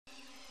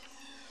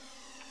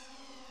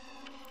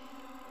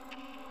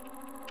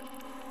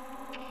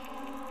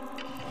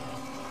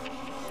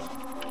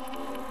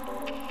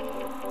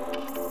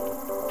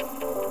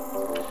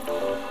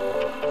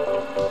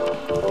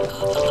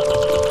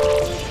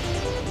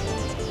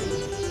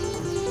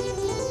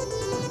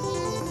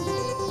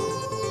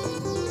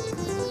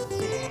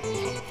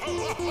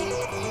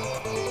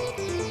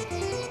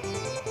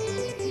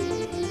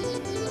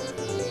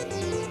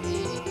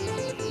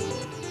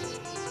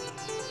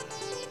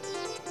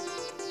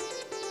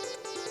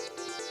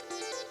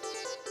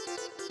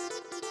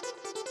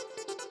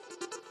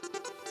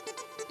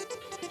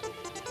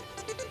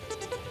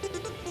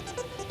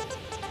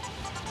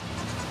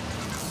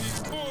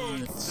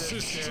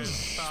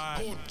Sisters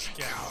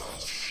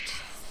Podcast.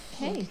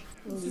 Hey,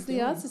 this is the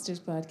Odd Sisters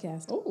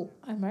Podcast. Oh,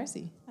 I'm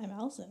Marcy. I'm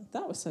Allison.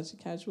 that was such a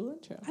casual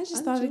intro. I just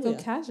I'm thought I'd go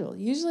Julia. casual.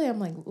 Usually I'm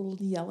like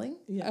yelling.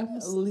 Yeah,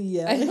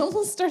 I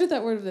almost started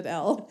that word with an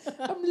L.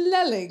 I'm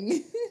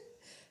lelling.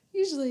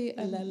 Usually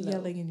I'm Lello.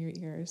 yelling in your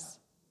ears.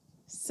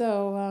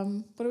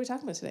 So, what are we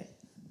talking about today?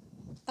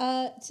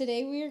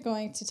 Today we are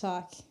going to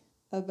talk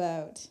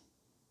about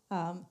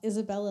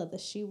Isabella the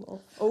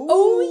She-Wolf.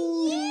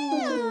 Oh yeah!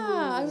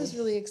 I was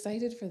really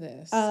excited for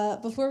this.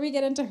 Before we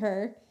get into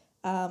her,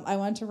 I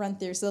want to run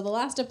through. So the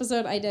last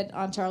episode I did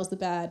on Charles the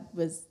Bad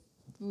was,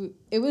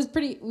 it was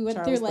pretty, we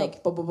went through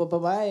like,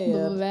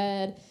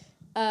 bad.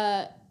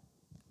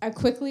 I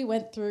quickly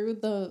went through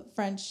the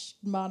French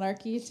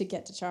monarchy to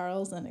get to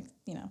Charles and,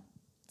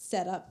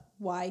 set up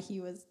why he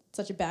was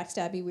such a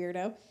backstabby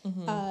weirdo.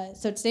 Mm-hmm.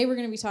 So today we're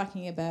going to be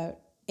talking about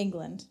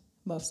England,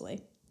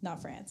 mostly,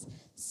 not France.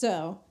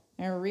 So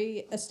I'm going to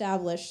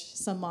re-establish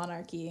some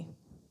monarchy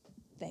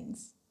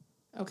things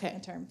Okay. in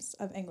terms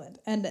of England.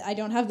 And I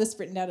don't have this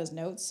written down as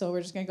notes, so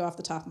we're just going to go off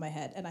the top of my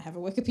head. And I have a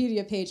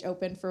Wikipedia page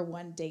open for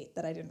one date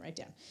that I didn't write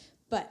down.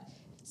 But,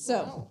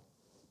 so,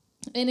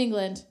 in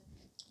England,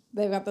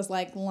 they've got this,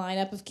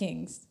 lineup of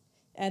kings.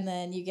 And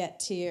then you get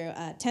to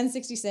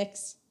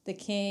 1066. The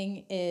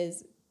king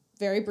is,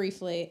 very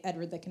briefly,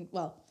 Edward the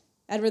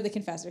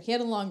Confessor. He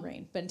had a long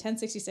reign, but in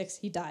 1066,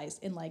 he dies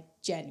in,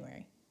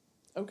 January.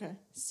 Okay.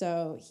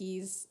 So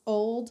he's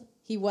old,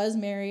 he was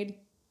married,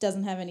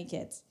 doesn't have any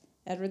kids.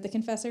 Edward the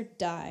Confessor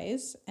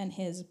dies, and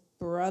his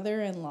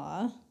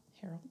brother-in-law,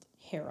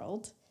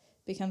 Harold,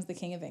 becomes the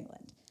King of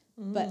England.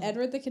 But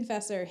Edward the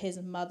Confessor, his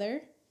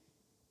mother,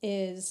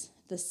 is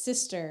the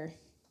sister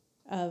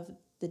of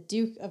the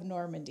Duke of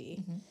Normandy.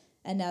 Mm-hmm.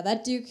 And now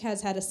that Duke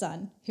has had a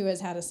son,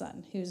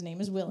 whose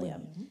name is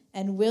William.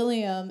 And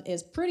William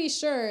is pretty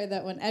sure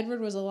that when Edward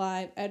was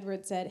alive,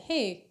 Edward said,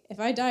 hey, if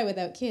I die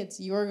without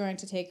kids, you're going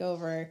to take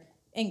over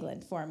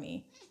England for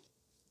me.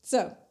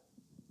 So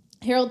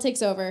Harold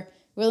takes over.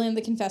 William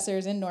the Confessor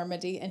is in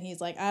Normandy, and he's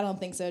like, I don't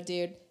think so,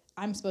 dude.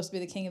 I'm supposed to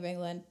be the King of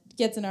England.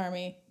 Gets an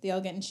army. They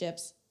all get in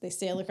ships. They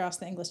sail across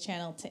the English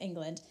Channel to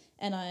England.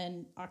 And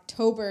on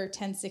October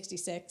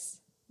 1066,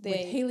 With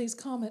Halley's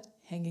Comet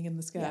hanging in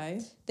the sky.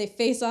 yeah, they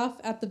face off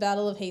at the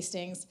Battle of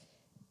Hastings.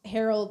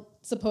 Harold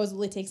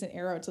supposedly takes an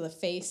arrow to the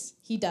face.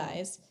 He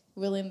dies.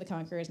 William the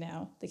Conqueror is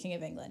now the King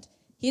of England.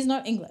 He's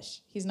not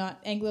English. He's not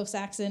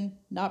Anglo-Saxon,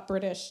 not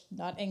British,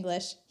 not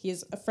English.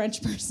 He's a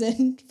French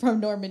person from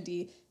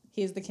Normandy.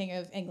 He is the King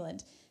of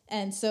England.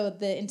 And so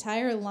the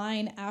entire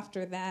line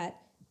after that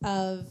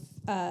of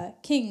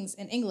kings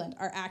in England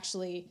are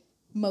actually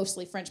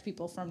mostly French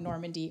people from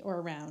Normandy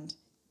or around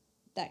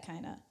that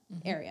kind of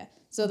area.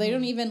 So they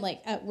don't even,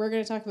 we're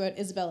going to talk about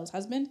Isabella's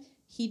husband.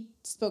 He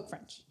spoke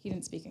French. He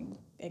didn't speak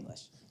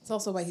English. It's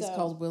also why he's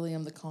called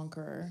William the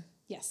Conqueror.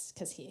 Yes,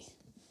 because he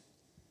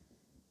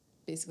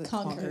Basically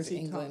Conquers. conquers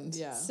England.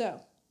 Yeah.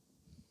 So,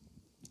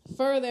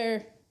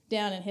 further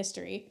down in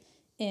history,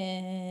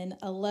 in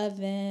where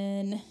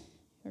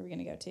are we going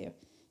to go to?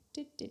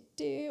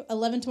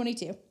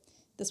 1122,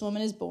 this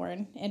woman is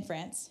born in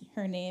France.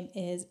 Her name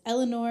is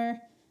Eleanor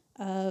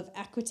of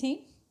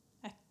Aquitaine.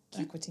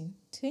 Aquitaine.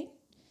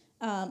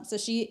 So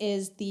she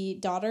is the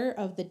daughter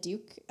of the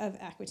Duke of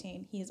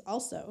Aquitaine. He is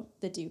also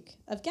the Duke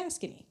of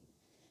Gascony.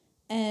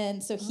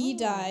 And so he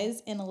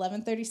dies in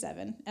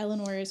 1137.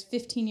 Eleanor is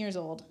 15 years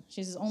old.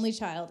 She's his only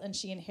child, and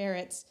she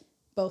inherits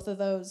both of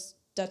those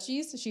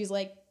duchies. She's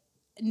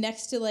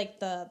next to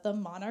the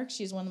monarch.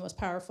 She's one of the most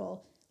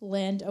powerful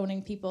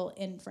land-owning people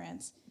in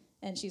France,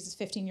 and she's a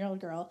 15-year-old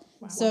girl.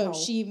 Wow. So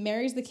she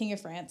marries the King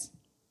of France,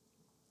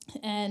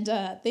 and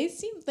they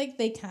seem like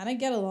they kind of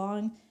get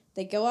along.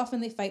 They go off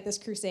and they fight this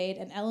crusade,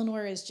 and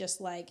Eleanor is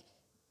just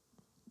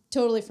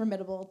totally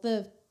formidable.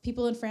 The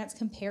people in France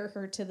compare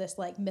her to this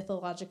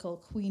mythological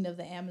queen of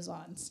the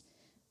Amazons.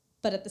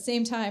 But at the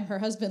same time, her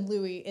husband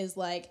Louis is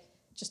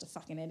just a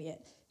fucking idiot.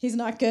 He's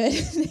not good.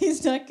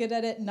 He's not good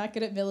at it, not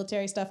good at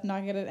military stuff,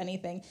 not good at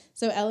anything.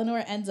 So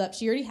Eleanor ends up,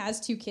 she already has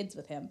 2 kids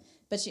with him,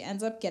 but she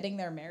ends up getting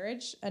their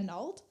marriage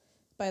annulled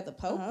by the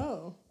Pope.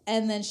 Oh.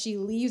 And then she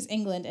leaves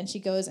England and she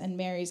goes and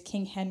marries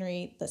King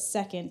Henry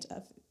II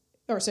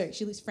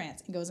she leaves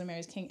France and goes and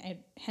marries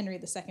King Henry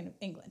II of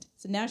England.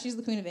 So now she's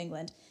the Queen of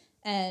England.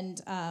 And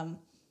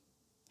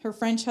her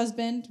French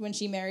husband, when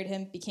she married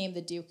him, became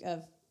the Duke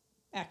of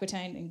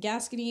Aquitaine and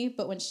Gascony.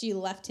 But when she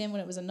left him,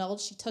 when it was annulled,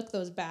 she took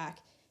those back,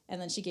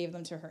 and then she gave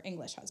them to her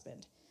English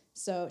husband.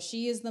 So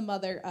she is the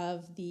mother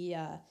of the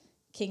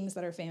kings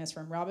that are famous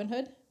from Robin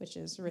Hood, which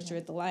is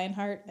Richard the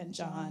Lionheart and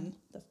John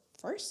the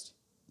First,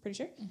 pretty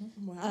sure,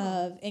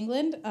 of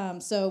England.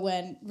 So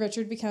when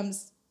Richard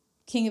becomes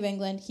King of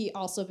England, he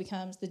also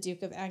becomes the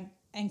Duke of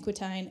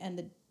Aquitaine and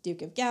the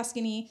Duke of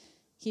Gascony.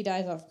 He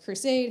dies off a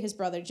crusade. His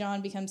brother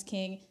John becomes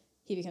king.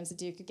 He becomes the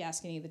Duke of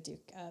Gascony, the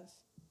Duke of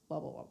blah,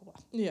 blah, blah, blah,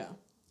 blah. Yeah.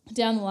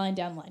 Down the line,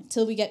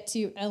 till we get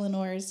to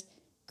Eleanor's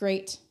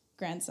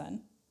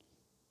great-grandson.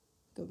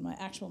 Go to my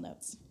actual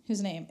notes.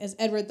 Whose name is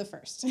Edward the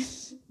First.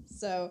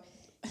 So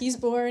he's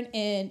born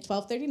in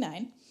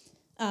 1239.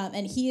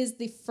 And he is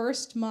the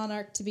first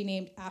monarch to be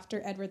named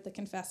after Edward the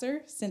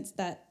Confessor since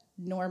that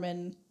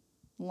Norman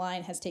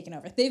line has taken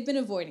over. They've been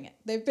avoiding it.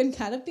 They've been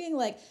kind of being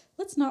like,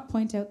 let's not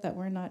point out that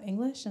we're not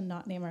English and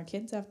not name our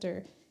kids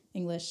after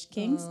English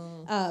kings.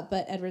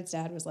 But Edward's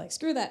dad was like,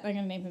 screw that, I'm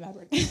going to name him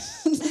Edward.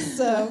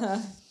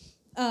 So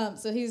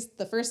he's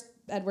the first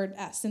Edward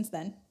since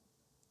then.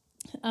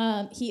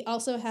 He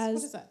also has...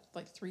 What is that,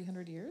 like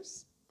 300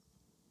 years?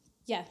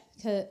 Yeah,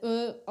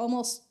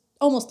 almost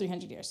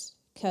 300 years.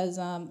 Because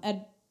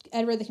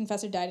Edward the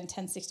Confessor died in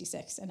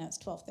 1066, and that's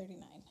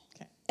 1239.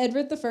 Okay.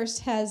 Edward the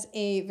First has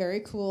a very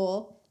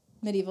cool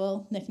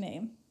medieval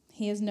nickname.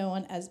 He is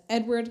known as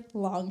Edward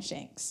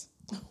Longshanks.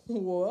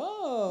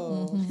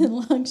 Whoa.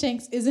 Mm-hmm.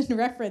 Longshanks is in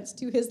reference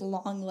to his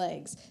long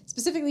legs,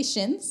 specifically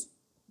shins,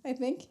 I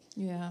think.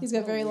 Yeah. He's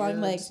got very long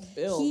legs.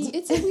 Build.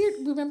 It's a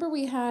weird... Remember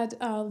we had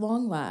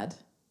Long Lad,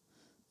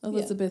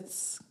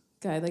 Elizabeth's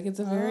guy. Like, it's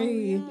a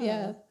very...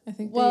 Yeah. I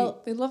think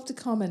Well- they love to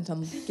comment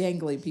on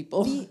gangly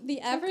people.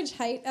 The average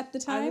height at the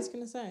I time was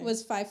going to say.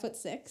 was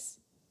 5'6".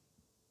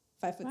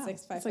 5'6", Wow, 5'8".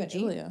 it's like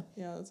Julia.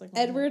 Yeah, that's like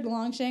Edward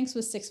Longshanks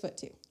was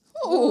 6'2".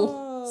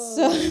 Oh.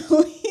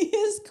 So he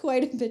is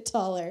quite a bit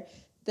taller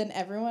than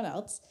everyone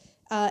else.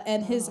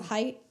 And his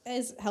height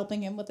is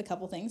helping him with a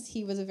couple things.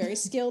 He was a very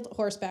skilled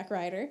horseback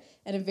rider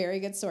and a very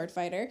good sword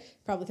fighter,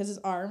 probably because his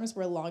arms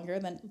were longer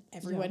than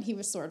everyone he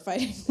was sword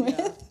fighting with.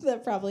 Yeah.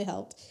 That probably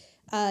helped.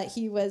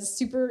 He was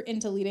super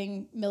into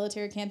leading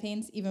military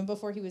campaigns even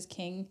before he was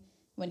king.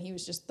 When he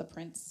was just the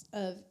Prince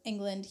of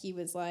England, he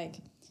was like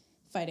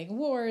fighting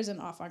wars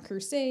and off on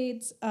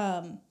crusades.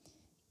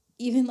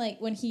 Even like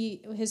when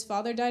his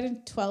father died in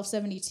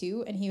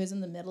 1272 and he was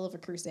in the middle of a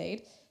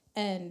crusade,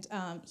 and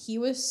he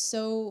was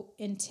so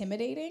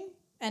intimidating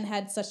and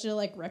had such a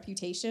like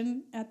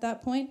reputation at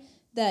that point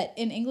that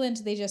in England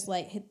they just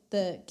like hit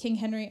the King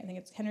Henry, I think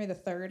it's Henry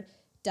III,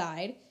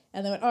 died,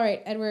 and they went, all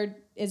right, Edward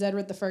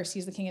the First,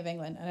 he's the King of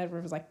England. And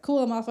Edward was like, cool,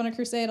 I'm off on a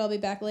crusade, I'll be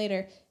back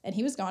later. And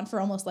he was gone for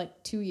almost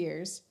like 2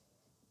 years.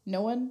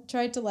 No one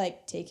tried to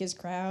like take his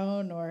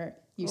crown or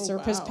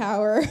usurp his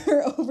power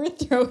or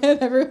overthrow him.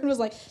 Everyone was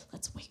like,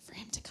 let's wait for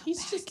him to come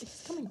back.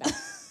 He's coming back.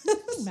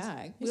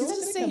 Mag. He's We'll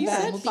just just come stay back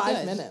here. in We'll be 5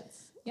 good.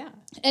 minutes. Yeah.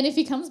 And if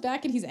he comes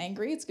back and he's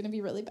angry, it's going to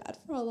be really bad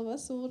for all of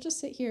us. So we'll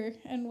just sit here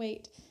and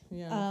wait.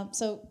 Yeah.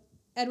 So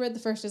Edward the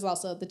First is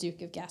also the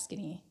Duke of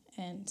Gascony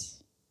and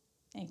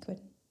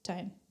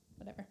Aquitaine,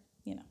 whatever,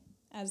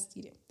 as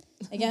you do.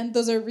 Again,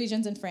 those are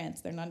regions in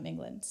France. They're not in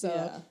England.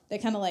 So they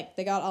kind of like,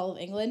 they got all of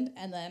England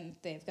and then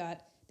they've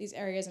got these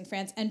areas in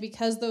France. And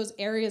because those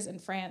areas in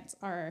France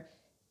are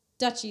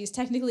duchies,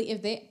 technically,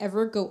 if they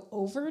ever go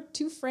over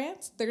to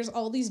France, there's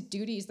all these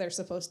duties they're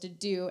supposed to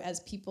do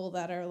as people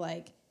that are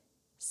like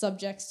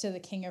subjects to the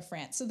King of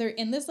France. So they're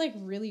in this like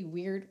really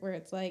weird where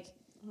it's like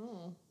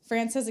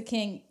France has a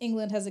king,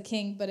 England has a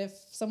king, but if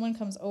someone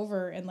comes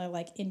over and they're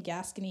like in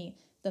Gascony,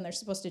 then they're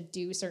supposed to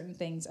do certain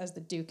things as the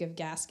Duke of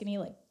Gascony,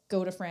 like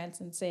go to France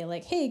and say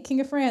like, hey,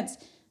 King of France,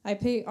 I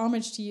pay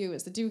homage to you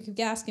as the Duke of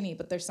Gascony,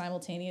 but they're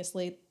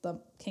simultaneously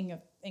the King of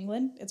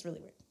England. It's really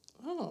weird.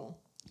 Oh.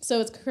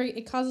 So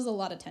it causes a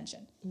lot of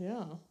tension.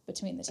 Yeah.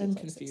 Between the two And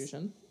places.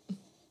 confusion.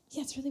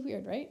 Yeah, it's really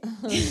weird, right?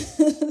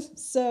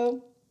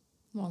 So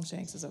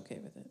Longshanks is okay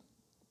with it.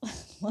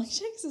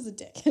 Longshanks is a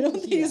dick. I don't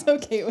think he's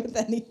okay with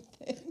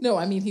anything. No,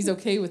 I mean, he's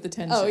okay with the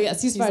tension. Oh,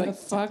 yes, he's fine like, with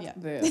fuck stuff,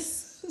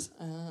 this.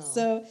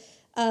 So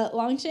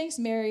Longshanks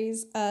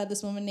marries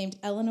this woman named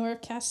Eleanor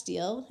of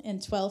Castile in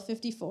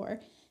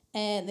 1254,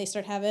 and they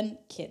start having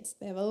kids.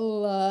 They have a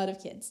lot of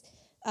kids.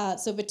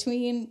 So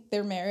between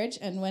their marriage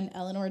and when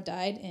Eleanor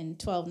died in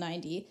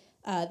 1290,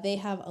 they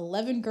have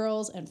 11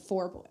 girls and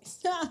 4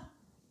 boys.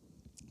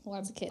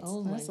 Lots of kids.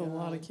 Oh my That's a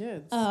lot of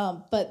kids.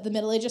 But the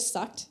Middle Ages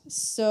sucked,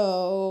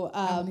 so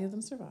How many of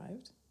them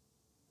survived?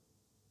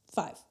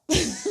 5.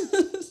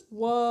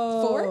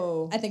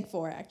 Whoa. 4? I think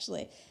 4,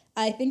 actually.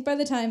 I think by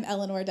the time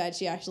Eleanor died,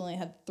 she actually only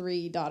had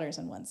 3 daughters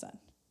and 1 son.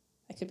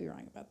 I could be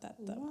wrong about that,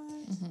 though.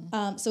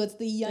 What? So it's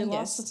the They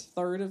lost youngest. a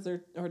third of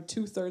their, or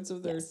 2/3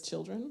 of their Yes.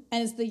 children.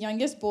 And it's the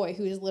youngest boy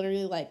who is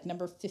literally like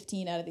number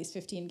 15 out of these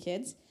 15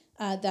 kids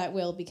that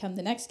will become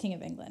the next king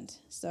of England.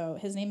 So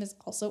his name is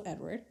also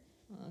Edward.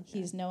 Okay.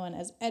 He's known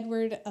as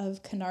Edward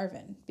of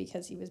Carnarvon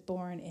because he was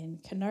born in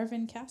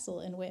Carnarvon Castle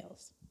in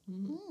Wales.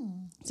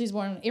 So he was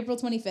born on April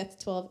 25th,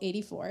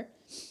 1284.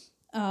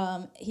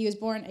 He was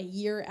born a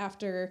year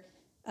after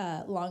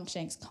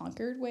Longshanks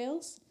conquered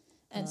Wales.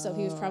 And so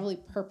he was probably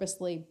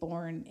purposely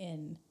born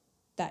in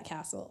that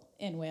castle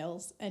in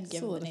Wales and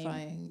given the name.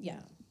 Solidifying. Yeah.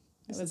 It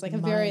This was is like a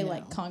mine very now.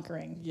 like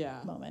conquering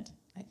moment.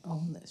 I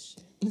own this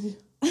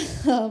shit.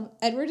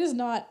 Edward is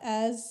not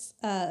as,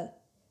 and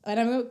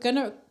I'm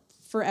gonna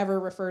forever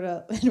refer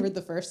to Edward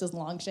the First as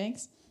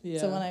Longshanks. Yeah.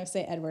 So when I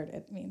say Edward,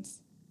 it means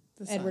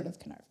The Edward son. of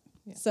Carnarvon.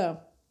 Yeah. So,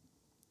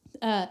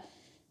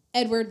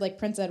 Edward, like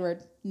Prince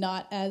Edward,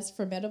 not as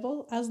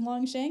formidable as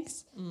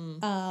Longshanks.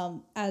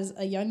 As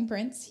a young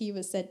prince, he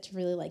was said to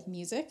really like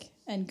music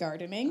and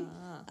gardening.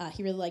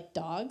 He really liked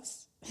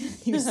dogs.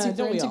 He was super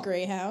Don't we into all?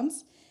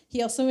 greyhounds.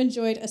 He also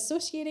enjoyed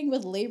associating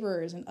with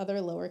laborers and other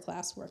lower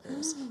class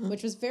workers,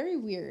 which was very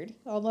weird.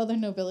 All the other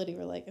nobility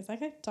were like, is that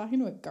guy talking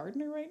to a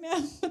gardener right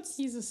now?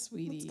 He's a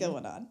sweetie. What's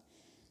going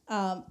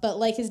on? But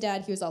like his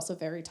dad, he was also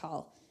very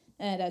tall.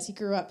 And as he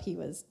grew up, he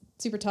was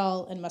super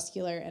tall and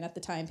muscular. And at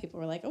the time, people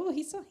were like, oh,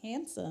 he's so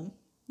handsome.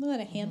 Look at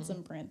a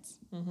handsome prince.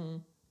 Mm-hmm.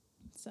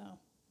 So,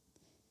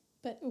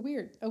 but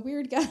a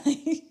weird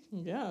guy.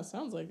 Yeah,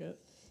 sounds like it.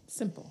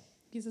 Simple.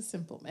 He's a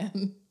simple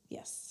man.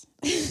 Yes.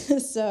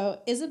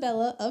 So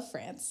Isabella of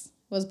France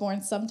was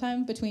born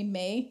sometime between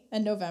May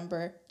and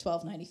November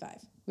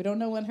 1295. We don't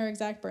know when her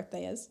exact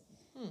birthday is.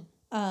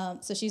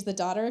 So she's the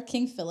daughter of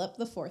King Philip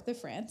IV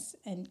of France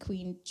and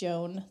Queen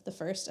Joan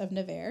I of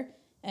Navarre.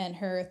 And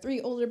her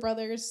 3 older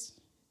brothers,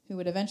 who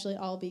would eventually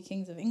all be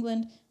kings of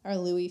England, are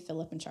Louis,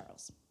 Philip, and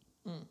Charles.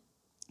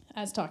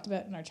 As talked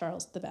about in our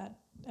Charles the Bad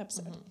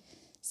episode.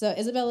 So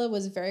Isabella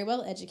was very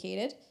well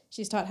educated.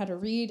 She's taught how to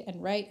read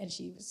and write, and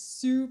she was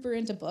super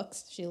into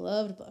books. She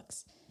loved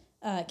books.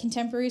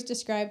 Contemporaries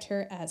described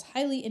her as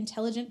highly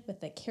intelligent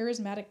with a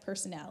charismatic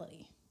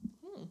personality.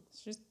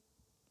 She's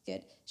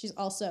good. She's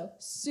also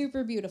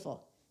super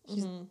beautiful.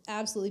 She's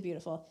absolutely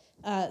beautiful.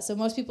 So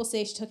most people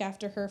say she took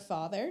after her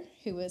father,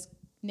 who was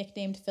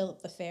nicknamed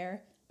Philip the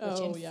Fair, which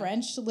in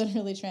French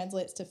literally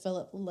translates to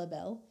Philip le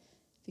Bel,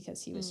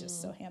 because he was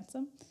just so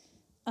handsome.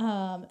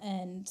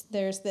 And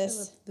there's this...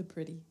 Philip the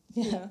pretty.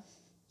 Yeah.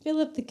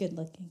 Philip the good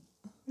looking.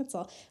 That's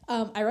all.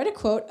 I read a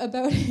quote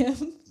about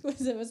him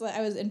because it was like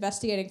I was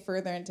investigating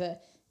further into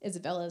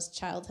Isabella's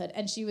childhood,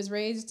 and she was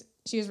raised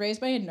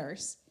by a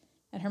nurse,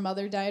 and her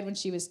mother died when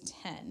she was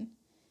 10.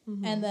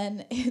 And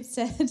then it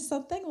said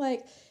something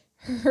like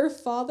her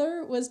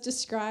father was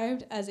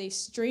described as a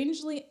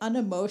strangely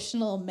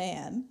unemotional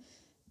man.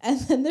 And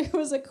then there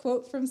was a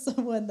quote from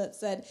someone that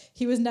said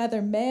he was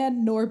neither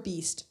man nor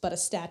beast, but a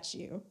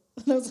statue.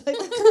 And I was like,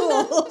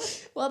 cool.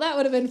 Well, that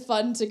would have been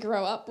fun to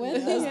grow up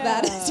with. Is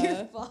that as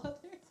your father?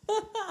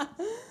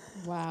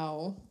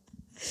 Wow.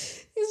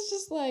 He's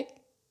just like,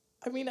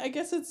 I mean, I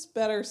guess it's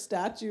better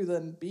statue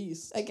than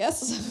beast. I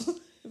guess so.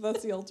 If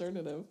that's the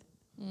alternative.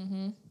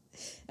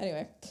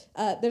 Anyway,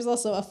 there's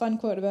also a fun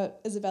quote about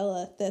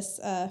Isabella. This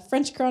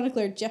French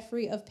chronicler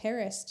Geoffrey of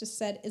Paris just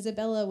said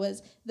Isabella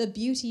was the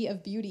beauty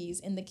of beauties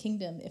in the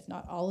kingdom, if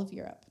not all of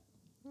Europe.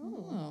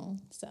 Oh.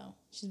 So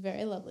she's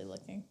very lovely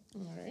looking.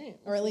 All right.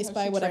 Or at least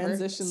by whatever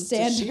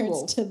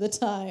standards to the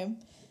time.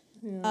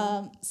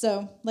 Yeah.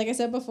 So, like I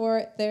said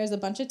before, there's a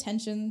bunch of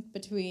tension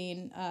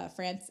between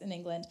France and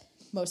England,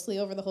 mostly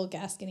over the whole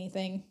Gascony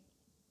thing,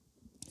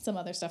 some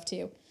other stuff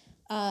too.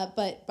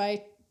 But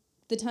by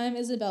the time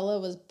Isabella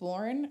was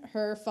born,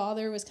 her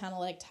father was kind of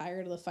like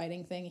tired of the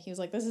fighting thing. He was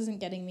like, this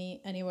isn't getting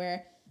me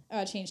anywhere.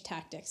 Change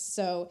tactics.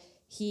 So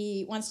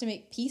he wants to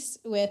make peace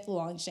with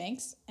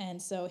Longshanks.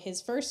 And so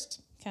his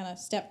first kind of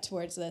step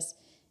towards this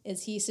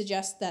is he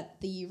suggests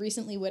that the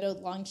recently widowed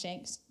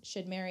Longshanks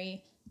should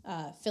marry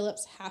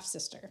Philip's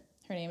half-sister.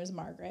 Her name is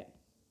Margaret.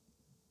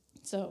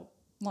 So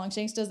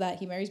Longshanks does that.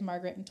 He marries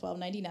Margaret in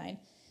 1299.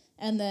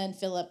 And then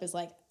Philip is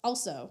like,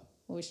 also,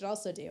 what we should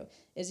also do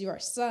is your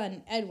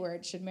son,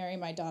 Edward, should marry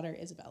my daughter,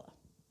 Isabella.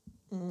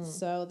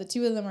 So the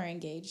two of them are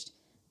engaged,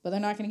 but they're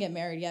not going to get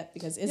married yet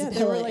because Isabella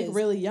they were like is,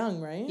 really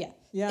young, right?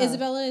 Yeah.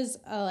 Isabella is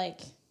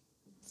like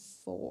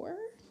 4?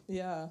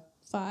 Yeah.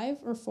 5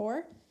 or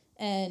 4,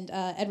 and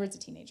Edward's a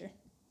teenager.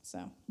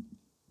 So,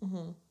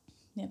 you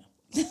know.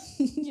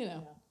 You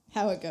know.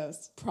 How it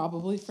goes.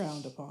 Probably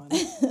frowned upon.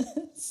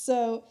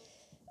 So,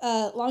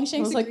 Longshanks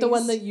It was like the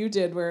agrees- one that you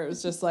did where it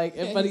was just like,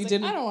 but he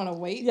didn't. I don't want to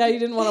wait. Yeah, you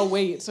didn't want to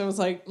wait. So I was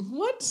like,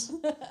 what?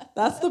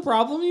 That's the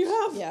problem you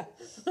have? Yeah.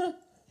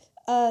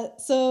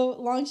 So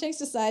Longshanks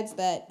decides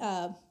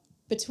that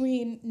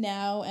between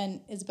now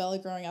and Isabella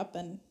growing up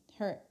and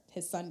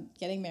his son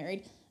getting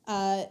married,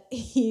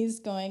 he's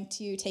going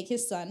to take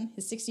his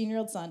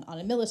 16-year-old son, on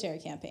a military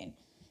campaign.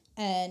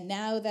 And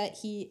now that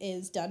he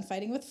is done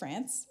fighting with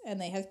France and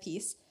they have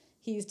peace,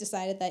 he's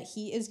decided that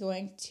he is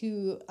going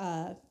to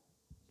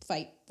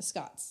fight the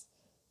Scots.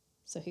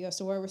 So he goes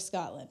to war with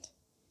Scotland.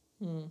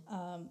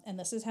 And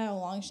this is how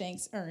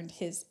Longshanks earned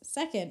his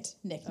second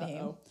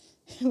nickname,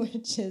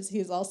 which is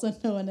he's also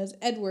known as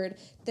Edward,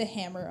 the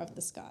Hammer of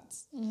the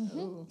Scots.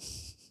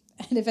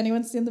 And if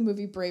anyone's seen the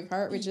movie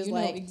Braveheart, which is You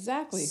know like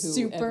exactly who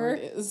super Edward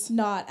is.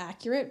 not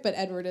accurate, but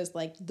Edward is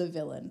like the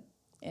villain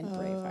in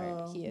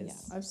Braveheart. He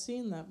is. I've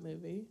seen that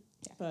movie,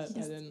 but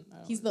I don't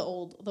He's the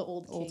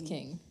old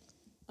king.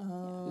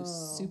 Oh.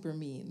 Who's super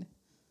mean.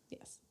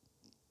 Yes.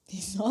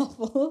 He's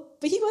awful.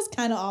 But he was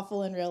kind of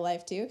awful in real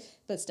life too,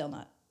 but still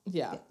not.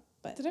 Yeah.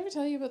 But Did I ever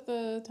tell you about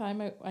the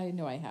time I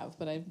know I have,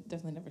 but I've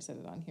definitely never said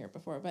it on here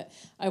before. But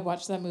I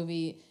watched that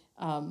movie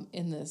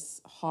in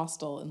this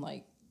hostel in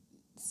like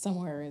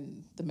somewhere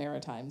in the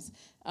Maritimes.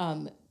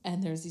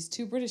 And there's these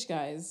two British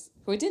guys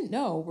who I didn't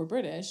know were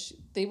British.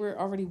 They were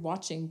already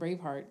watching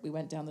Braveheart. We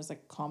went down, there's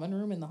like a common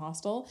room in the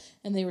hostel,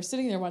 and they were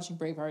sitting there watching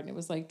Braveheart, and it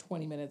was like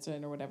 20 minutes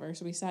in or whatever.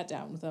 So we sat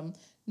down with them.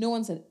 No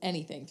one said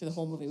anything through the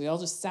whole movie. We all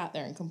just sat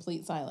there in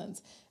complete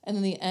silence. And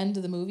then the end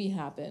of the movie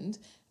happened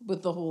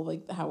with the whole,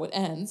 like, how it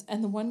ends.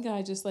 And the one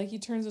guy just, like, he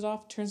turns it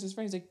off, turns to his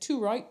friend. He's like,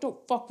 too right, don't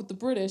fuck with the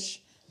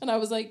British. And I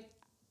was like,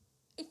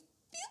 I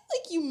feel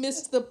like you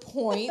missed the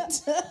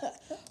point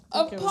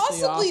of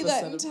possibly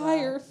that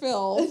entire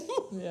film.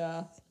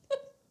 Yeah.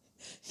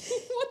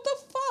 What the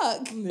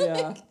fuck? Yeah.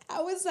 Like,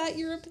 how is that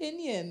your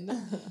opinion?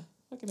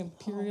 Fucking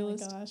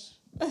imperialist. Oh my gosh.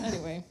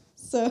 Anyway.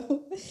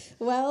 So,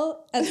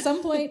 well, at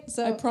some point,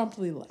 I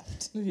promptly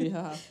left.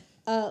 Yeah.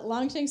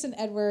 Longshanks and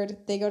Edward,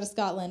 they go to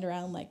Scotland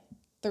around like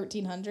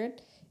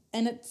 1300.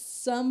 And at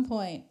some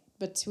point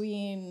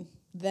between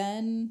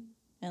then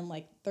and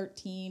like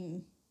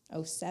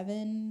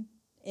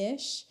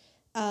 1307-ish,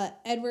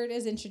 Edward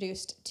is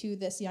introduced to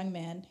this young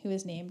man who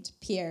is named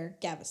Pierre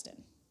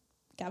Gaveston.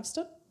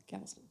 Gaveston?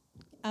 Galveston.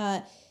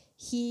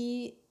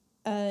 He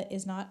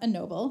is not a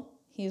noble.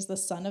 He is the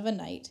son of a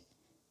knight.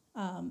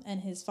 And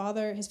his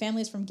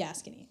family is from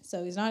Gascony.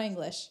 So he's not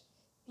English.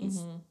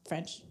 He's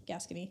French,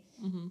 Gascony.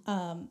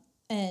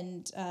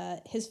 And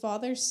his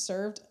father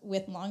served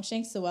with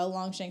Longshanks. So while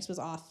Longshanks was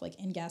off like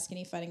in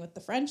Gascony fighting with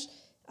the French,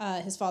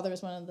 his father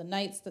was one of the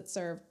knights that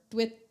served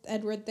with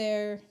Edward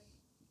there,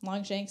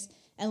 Longshanks.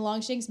 And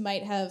Longshanks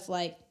might have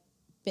like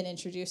been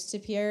introduced to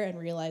Pierre and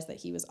realized that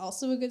he was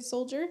also a good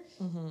soldier.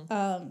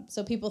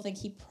 So people think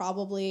he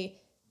probably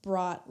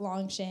brought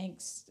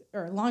Longshanks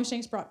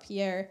brought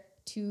Pierre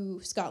to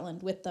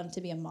Scotland with them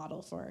to be a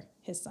model for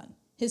his son.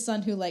 His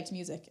son who liked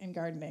music and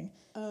gardening.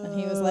 And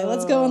he was like,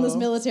 let's go on this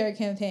military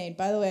campaign.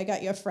 By the way, I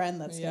got you a friend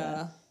that's going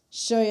to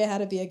show you how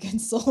to be a good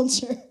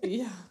soldier.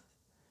 Yeah.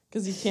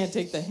 Because you can't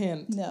take the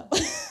hint. No.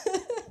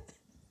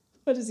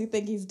 What does he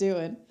think he's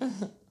doing?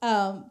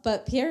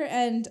 But Pierre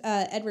and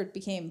Edward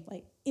became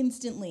like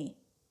instantly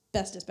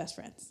bestest best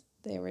friends.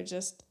 They were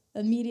just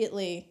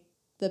immediately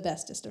the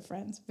bestest of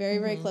friends. Very,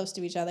 very close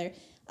to each other.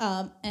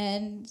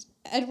 And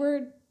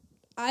Edward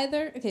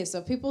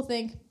so people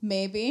think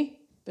maybe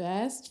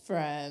Best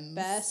friends.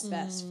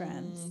 best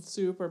friends.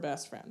 Super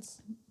best friends.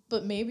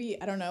 But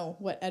maybe, I don't know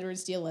what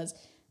Edward's deal was.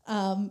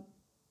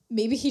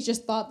 Maybe he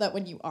just thought that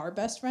when you are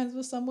best friends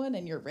with someone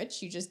and you're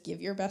rich, you just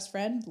give your best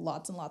friend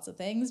lots and lots of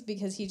things,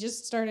 because he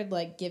just started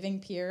like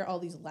giving Pierre all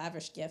these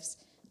lavish gifts,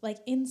 like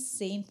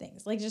insane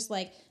things, like just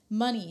like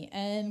money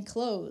and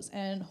clothes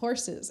and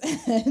horses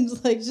and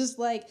like just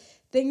like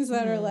things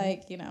that are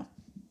like, you know,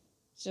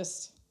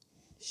 just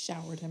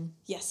showered him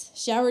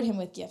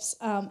with gifts.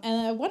 And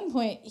at one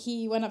point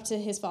he went up to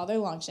his father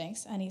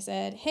Longshanks and he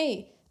said,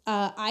 hey,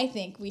 I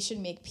think we should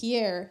make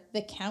Pierre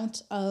the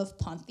Count of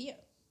Ponthieu,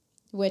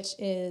 which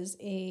is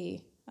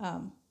a,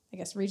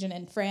 region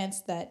in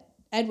France that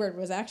Edward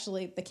was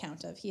actually the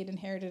count of. He had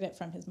inherited it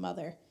from his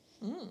mother.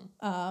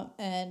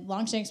 And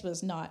Longshanks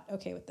was not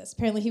okay with this.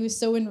 Apparently he was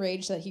so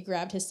enraged that he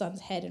grabbed his son's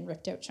head and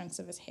ripped out chunks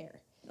of his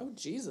hair. Oh,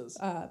 Jesus.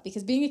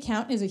 Because being a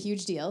count is a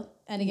huge deal.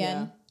 And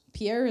again,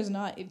 Pierre is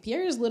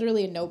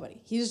literally a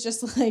nobody. He's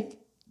just like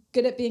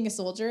good at being a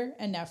soldier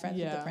and now friends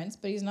with the prince,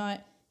 but he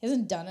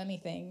hasn't done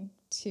anything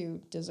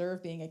to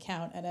deserve being a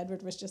count. And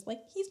Edward was just like,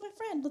 he's my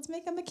friend, let's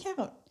make him a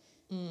count.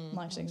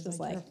 Longshanks was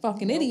like, you're a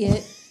fucking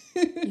idiot.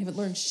 You haven't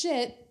learned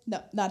shit.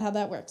 No, not how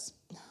that works.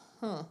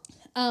 Huh.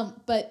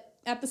 But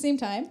at the same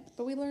time,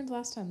 But we learned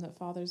last time that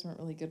fathers weren't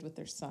really good with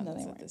their sons No,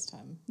 they at weren't. this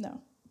time.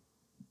 no,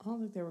 I don't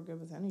think they were good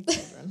with any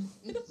children.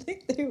 I don't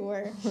think they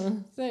were.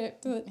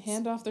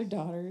 Hand off their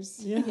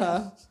daughters.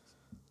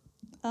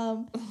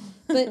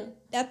 But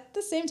at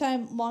the same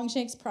time,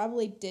 Longshanks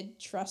probably did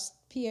trust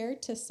Pierre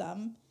to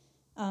some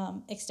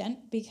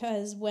extent,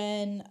 because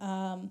when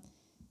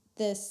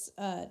this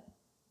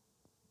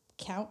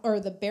count, or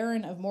the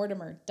Baron of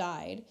Mortimer,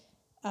 died,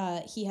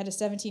 he had a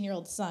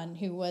 17-year-old son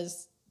who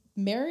was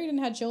married and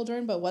had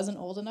children but wasn't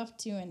old enough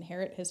to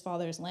inherit his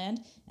father's land,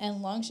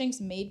 and Longshanks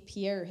made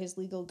Pierre his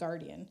legal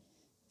guardian.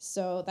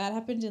 So that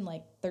happened in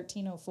like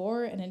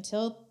 1304, and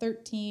until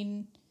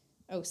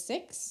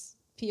 1306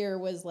 Pierre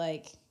was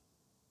like,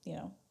 you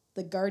know,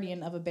 the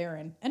guardian of a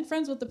baron and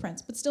friends with the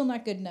prince, but still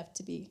not good enough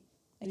to be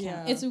a count.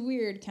 Yeah. It's a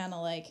weird kind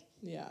of like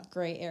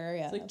gray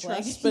area. It's like of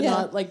trust, but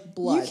not like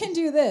blood. You can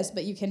do this,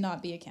 but you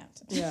cannot be a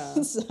count.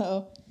 Yeah.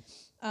 So,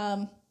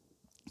 but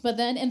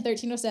then in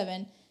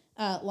 1307,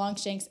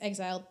 Longshanks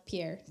exiled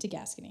Pierre to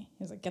Gascony.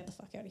 He was like, get the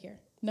fuck out of here.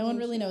 No one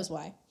really knows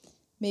why.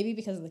 Maybe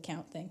because of the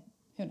count thing.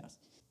 Who knows?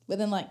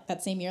 Within like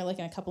that same year, like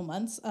in a couple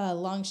months,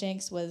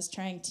 Longshanks was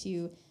trying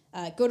to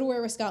go to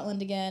war with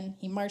Scotland again.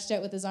 He marched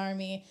out with his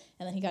army,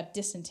 and then he got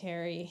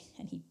dysentery,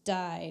 and he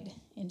died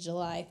in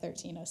July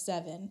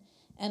 1307.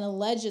 And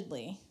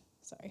allegedly,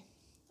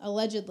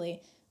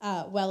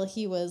 while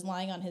he was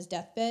lying on his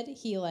deathbed,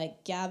 he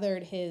like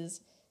gathered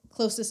his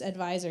closest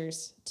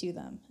advisors to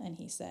them, and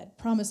he said,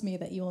 promise me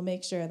that you will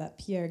make sure that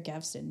Pierre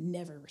Gaveston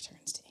never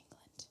returns to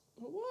England.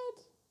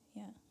 What?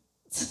 Yeah.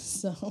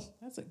 So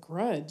That's a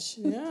grudge.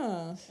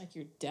 Yeah. Like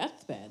your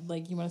deathbed.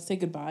 Like you want to say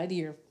goodbye to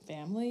your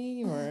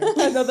family or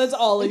I know that's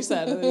all he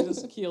said, and he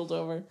just keeled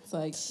over. it's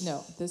like,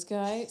 no, this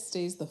guy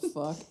stays the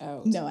fuck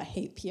out. no, I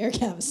hate Pierre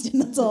Gaveston.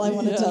 That's all I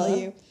want to tell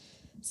you.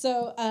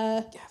 So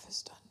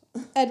Gaveston.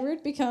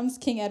 Edward becomes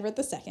King Edward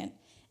II,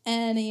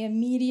 and he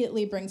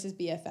immediately brings his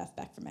BFF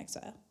back from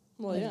exile.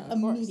 Well, yeah, of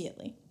course.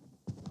 Immediately.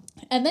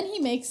 And then he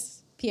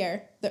makes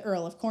Pierre the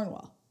Earl of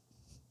Cornwall.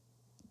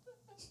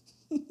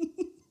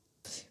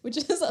 Which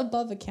is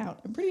above account.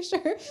 I'm pretty sure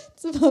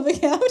it's above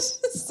account.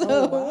 So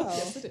Oh, wow.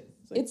 Yes, it is.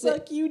 it's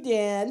Fuck you,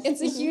 Dan.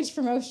 it's a huge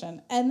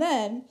promotion. And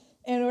then,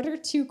 in order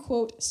to,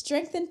 quote,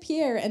 strengthen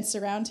Pierre and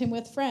surround him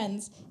with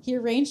friends, he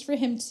arranged for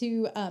him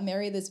to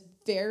marry this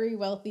very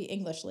wealthy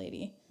English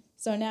lady.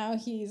 So now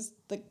he's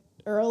the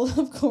Earl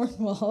of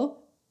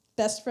Cornwall,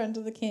 best friend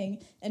of the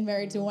king, and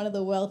married to one of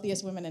the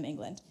wealthiest women in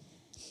England.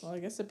 Well, I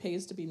guess it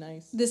pays to be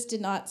nice. This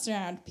did not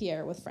surround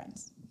Pierre with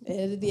friends. It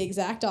did the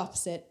exact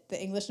opposite.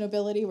 The English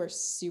nobility were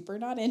super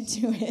not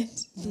into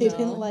it. They No,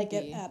 didn't like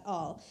it indeed. at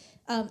all.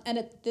 And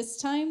at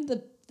this time,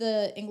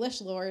 the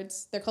English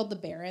lords, they're called the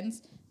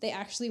barons. They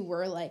actually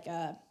were like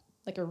a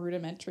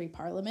rudimentary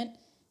parliament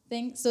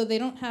thing. So they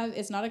don't have.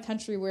 It's not a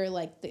country where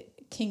like the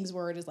king's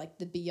word is like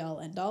the be all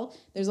end all.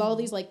 There's all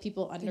these like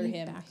people under need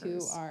him who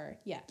backers. are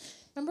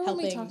Remember when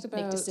helping we talked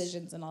about make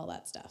decisions and all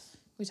that stuff.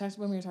 We talked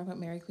when we were talking about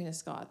Mary Queen of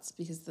Scots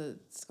because the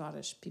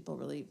Scottish people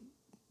really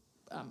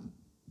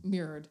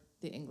mirrored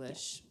the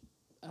English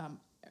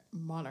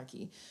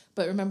monarchy.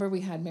 But remember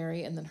we had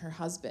Mary and then her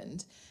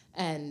husband,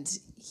 and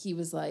he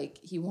was like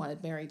he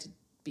wanted Mary to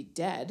be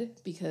dead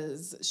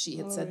because she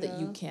had said that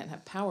you can't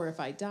have power if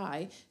I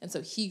die, and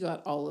so he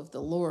got all of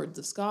the lords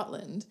of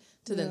Scotland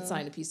to then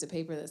sign a piece of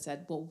paper that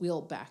said, well,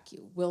 we'll back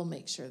you, we'll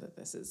make sure that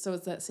this is. So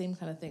it's that same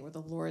kind of thing where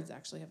the lords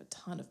actually have a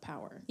ton of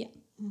power. Yeah.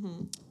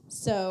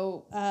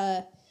 So,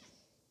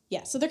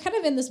 so they're kind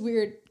of in this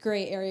weird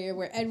gray area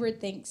where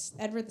Edward II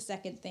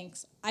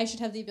thinks, I should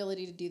have the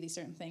ability to do these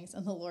certain things.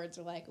 And the lords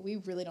are like, we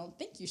really don't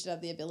think you should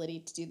have the ability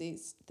to do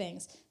these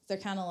things. They're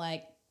kind of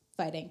like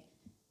fighting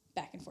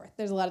back and forth.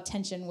 There's a lot of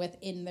tension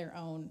within their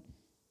own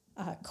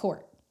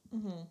court.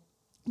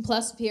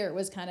 Plus, Pierre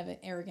was kind of an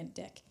arrogant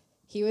dick.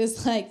 He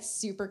was like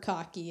super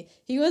cocky.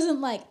 He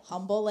wasn't like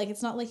humble. Like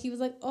it's not like he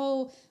was like,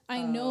 "Oh,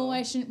 I know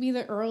I shouldn't be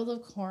the Earl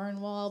of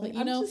Cornwall, but you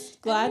I'm know,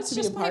 just glad Edward's to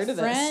be a just my part of this."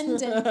 friend."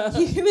 And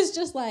he was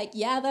just like,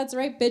 "Yeah, that's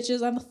right,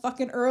 bitches. I'm the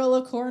fucking Earl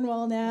of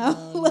Cornwall now."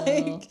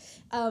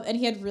 And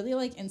he had really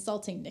like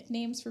insulting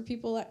nicknames for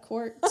people at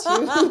court too.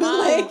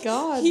 Like,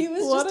 God, he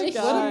was what just a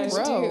a guy. huge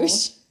Bro.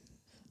 douche.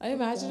 I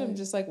imagine him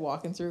just like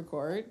walking through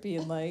court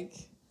being like,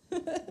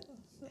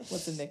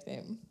 what's a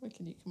nickname? What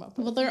can you come up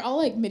with? Well, they're all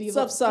like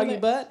medieval. What's up, soggy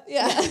butt?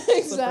 Yeah, That's the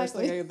first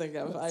exactly. thing I can think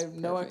of. I have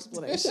no perfect.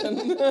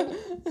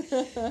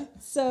 explanation.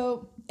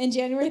 So, in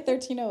January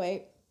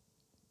 1308,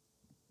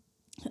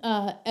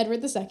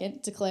 Edward II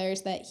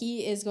declares that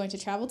he is going to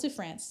travel to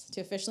France to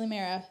officially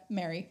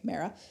marry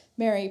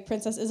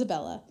Princess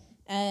Isabella.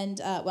 And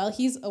while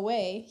he's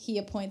away, he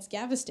appoints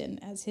Gaveston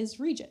as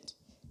his regent,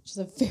 which is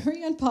a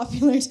very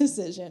unpopular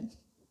decision.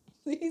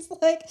 He's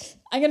like,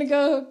 I'm going to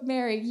go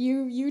marry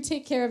you. You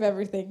take care of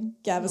everything,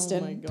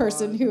 Gaveston, my God.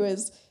 person who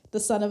is the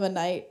son of a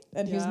knight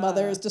and whose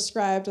mother Yeah. is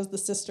described as the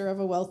sister of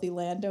a wealthy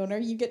landowner.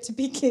 You get to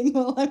be king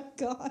while I'm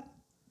gone.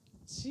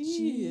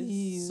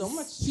 Jeez. So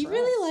much He trust.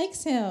 really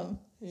likes him.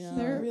 Yeah.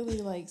 He really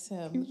likes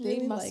him. He They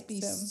really must likes be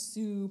him.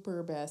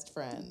 super best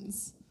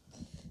friends.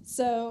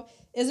 So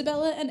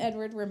Isabella and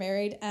Edward were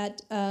married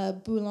at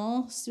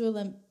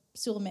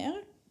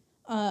Boulogne-sur-Mer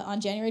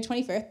on January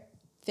 5th,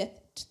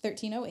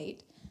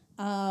 1308.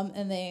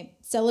 And they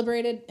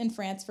celebrated in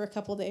France for a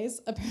couple days.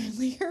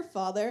 Apparently her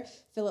father,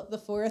 Philip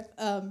IV,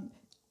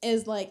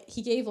 is like,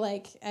 he gave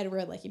like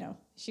Edward, like, you know,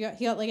 he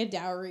got like a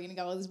dowry and he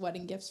got all these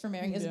wedding gifts for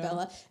marrying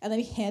Isabella. And then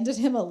he handed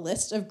him a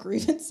list of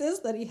grievances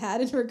that he had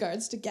in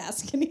regards to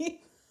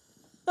Gascony.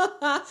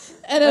 And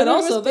Edward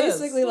also was this.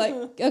 basically like,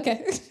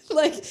 okay,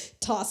 like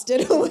tossed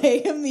it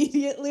away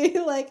immediately.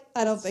 Like,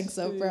 I don't think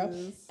so, bro.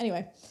 Jeez.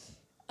 Anyway,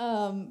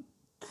 and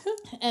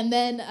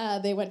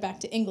then they went back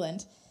to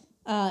England.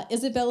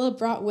 Isabella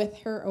brought with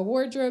her a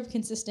wardrobe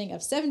consisting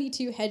of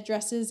 72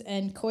 headdresses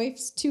and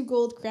coifs, 2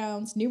 gold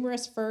crowns,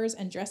 numerous furs,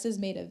 and dresses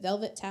made of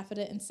velvet,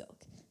 taffeta, and silk.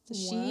 So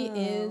she Wow.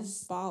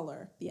 is,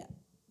 baller. yeah,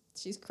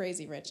 she's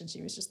crazy rich. And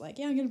she was just like,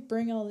 yeah, I'm going to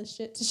bring all this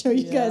shit to show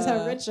you guys how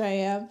Yeah. rich I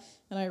am.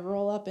 And I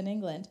roll up in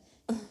England.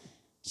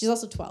 She's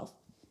also 12.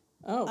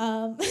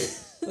 Oh,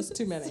 that's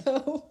too many.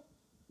 So,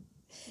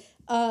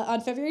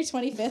 on February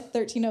 25th,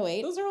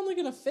 1308, Those are only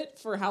gonna fit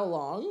for how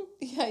long?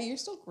 Yeah, you're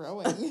still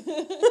growing.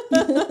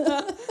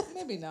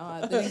 Maybe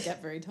not. They didn't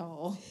get very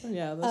tall.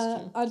 Yeah,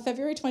 that's true. on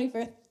February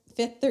 25th,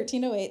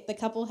 1308, the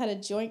couple had a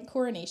joint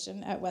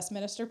coronation at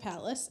Westminster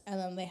Palace, and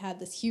then they had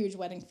this huge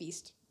wedding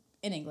feast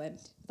in England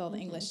with all the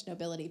English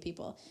nobility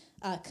people,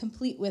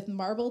 complete with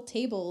marble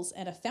tables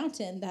and a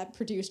fountain that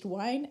produced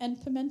wine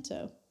and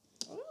pimento.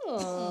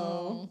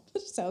 Oh,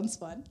 Which sounds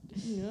fun.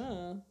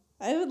 yeah.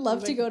 I would love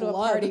Like to go to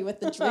blood. a party with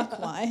the drink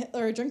wine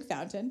or a drink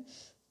fountain.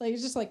 Like, you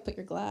just, like, put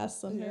your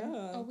glass under.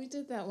 Yeah. Oh, we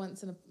did that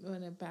once in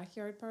a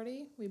backyard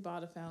party. We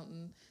bought a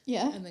fountain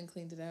Yeah. and then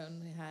cleaned it out,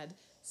 and we had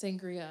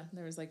sangria.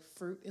 There was like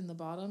fruit in the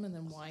bottom and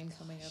then wine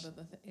coming out of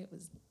the thing. It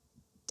was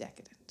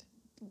decadent.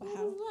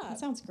 Wow. That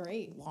sounds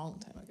great. Long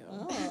time ago.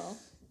 Oh.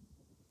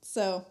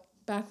 So,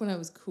 Back when I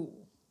was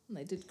cool and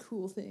I did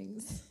cool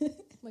things.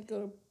 Like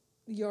go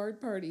to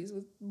yard parties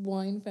with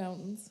wine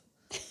fountains.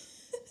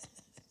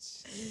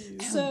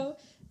 so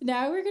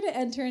now we're going to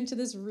enter into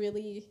this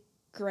really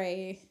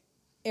gray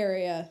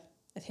area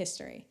of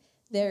history.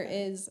 There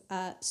is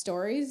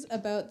stories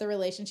about the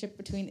relationship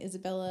between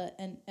Isabella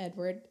and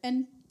Edward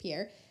and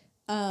Pierre.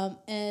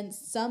 And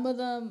some of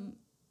them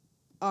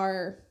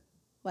are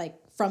like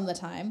from the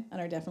time and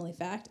are definitely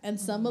fact. And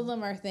some of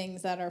them are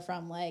things that are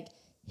from like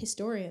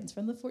historians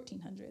from the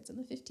 1400s and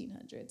the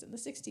 1500s and the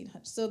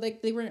 1600s. So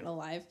they weren't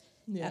alive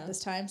at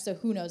this time. So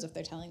who knows if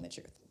they're telling the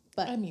truth.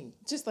 But I mean,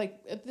 just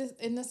like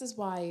this is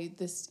why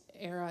this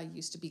era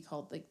used to be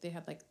called, like, they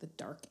had like the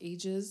Dark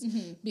Ages,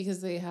 because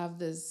they have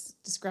this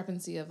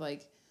discrepancy of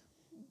like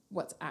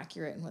what's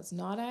accurate and what's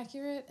not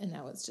accurate, and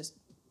now it's just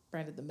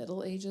branded the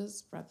Middle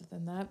Ages rather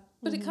than that.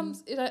 But it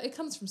comes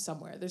from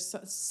somewhere. There's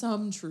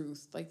some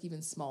truth, like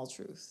even small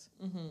truth.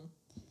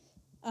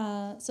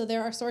 So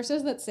there are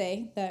sources that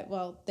say that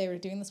while they were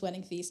doing this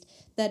wedding feast,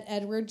 that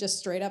Edward just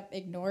straight up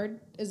ignored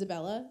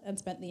Isabella and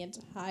spent the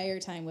entire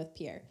time with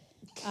Pierre.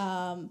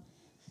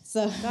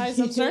 So Guys,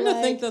 I'm starting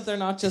to think that they're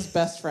not just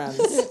best friends.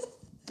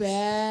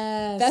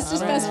 best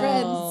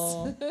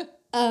friends.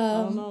 I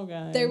don't know,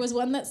 guys. There was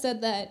one that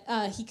said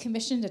that he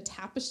commissioned a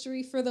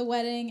tapestry for the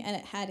wedding, and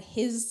it had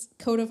his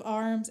coat of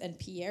arms and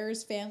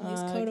Pierre's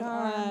family's coat of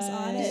arms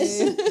on it.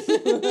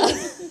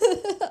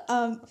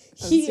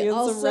 He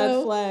also some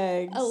red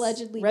flags,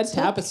 allegedly red took-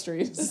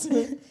 tapestries.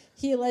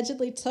 He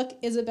allegedly took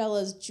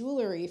Isabella's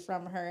jewelry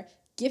from her,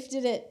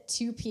 gifted it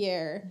to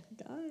Pierre,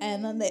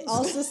 and then they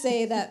also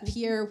say that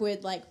Pierre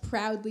would like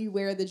proudly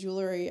wear the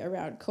jewelry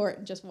around court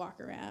and just walk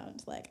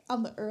around like,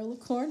 I'm the Earl of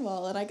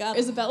Cornwall and I got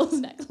Isabella's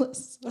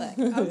necklace. Like,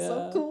 I'm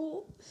so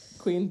cool.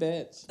 Queen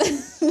bitch.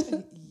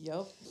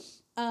 Yup.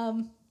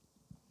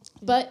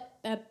 But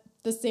at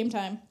the same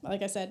time,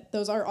 like I said,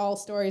 those are all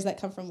stories that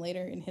come from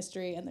later in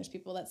history, and there's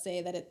people that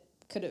say that it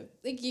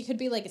could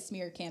be like a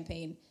smear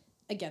campaign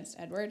against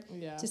Edward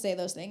to say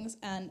those things.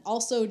 And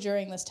also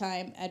during this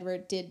time,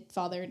 Edward did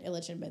father an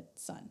illegitimate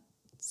son.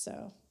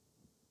 So,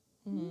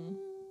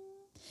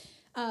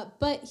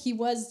 but he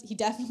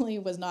definitely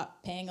was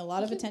not paying a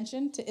lot of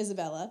attention to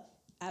Isabella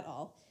at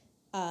all.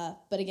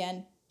 But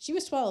again, she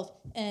was 12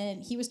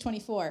 and he was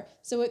 24.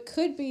 So it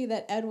could be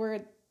that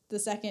Edward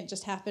II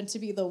just happened to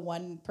be the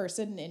one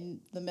person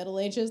in the Middle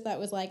Ages that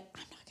was like,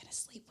 I'm not going to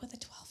sleep with a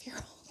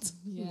 12-year-old.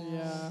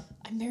 Yeah.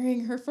 I'm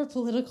marrying her for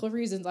political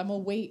reasons. I'm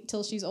going to wait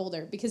till she's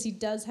older, because he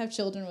does have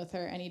children with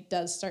her and he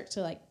does start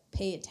to like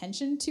pay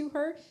attention to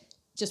her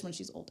just when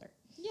she's older.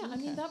 Yeah, I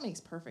mean, that makes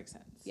perfect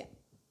sense. Yeah.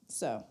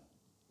 So,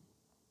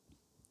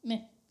 meh.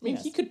 I mean,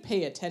 he could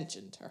pay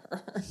attention to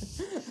her.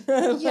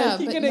 Yeah,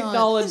 he but can not-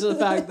 acknowledge the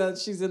fact that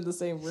she's in the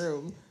same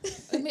room.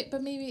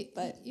 But maybe,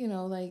 you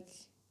know, like,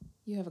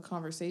 you have a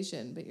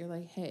conversation, but you're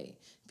like, hey,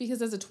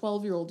 because as a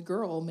 12-year-old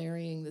girl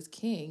marrying this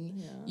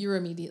king, you're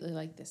immediately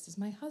like, this is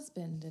my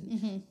husband.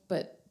 And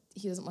but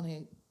he doesn't want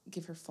to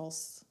give her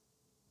false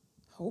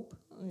hope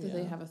that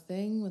they have a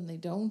thing when they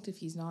don't, if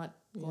he's not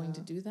going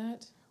to do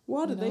that.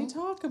 What do they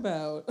talk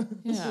about?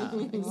 Yeah,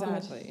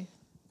 exactly.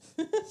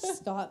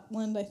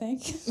 Scotland, I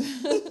think.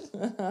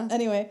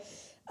 Anyway,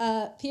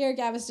 Pierre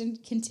Gaveston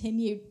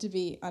continued to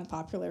be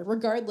unpopular,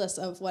 regardless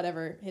of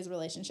whatever his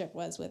relationship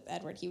was with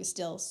Edward. He was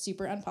still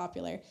super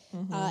unpopular.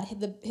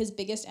 His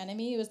biggest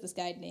enemy was this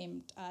guy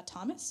named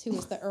Thomas, who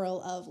was the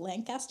Earl of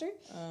Lancaster.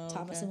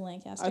 Thomas of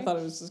Lancaster. I thought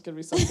it was just going to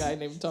be some guy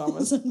named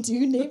Thomas. Some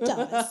dude named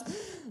Thomas.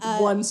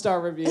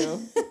 1-star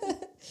review.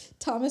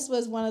 Thomas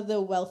was one of the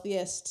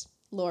wealthiest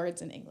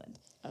lords in England.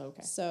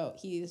 Okay. So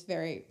he's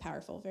very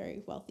powerful,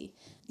 very wealthy.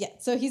 Yeah,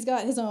 so he's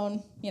got his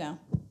own,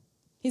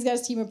 he's got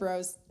his team of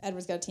bros.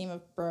 Edward's got a team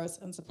of bros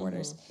and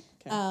supporters.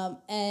 Okay.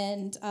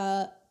 And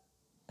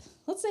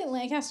let's say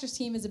Lancaster's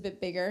team is a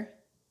bit bigger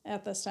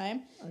at this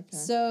time. Okay.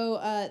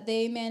 So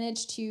they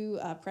managed to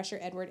pressure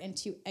Edward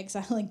into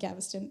exiling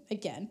Gaveston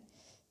again.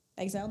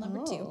 Exile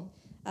number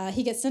 2.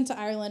 He gets sent to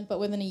Ireland, but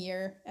within a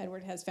year,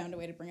 Edward has found a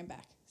way to bring him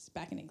back. He's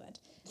back in England.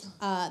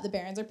 The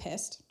barons are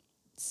pissed.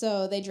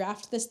 So they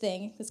draft this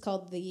thing that's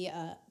called the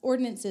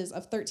Ordinances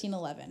of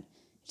 1311,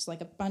 which is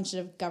like a bunch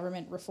of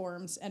government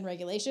reforms and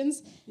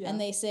regulations. Yeah. And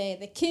they say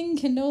the king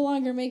can no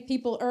longer make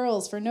people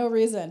earls for no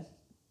reason.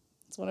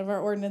 It's one of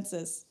our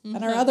ordinances. Mm-hmm.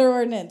 And our other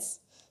ordinance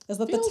is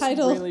that the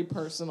title really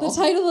personal. The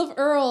title of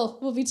earl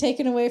will be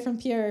taken away from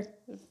Pierre,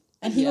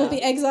 and he will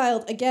be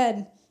exiled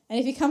again. And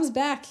if he comes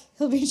back,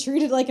 he'll be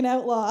treated like an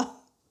outlaw.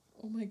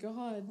 Oh my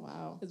God!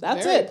 Wow,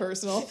 that's very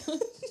personal.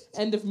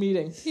 End of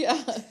meeting.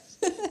 Yeah.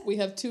 We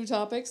have 2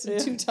 topics and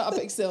 2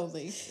 topics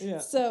only. Yeah.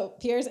 So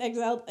Pierre's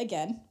exiled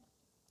again.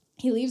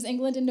 He leaves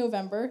England in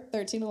November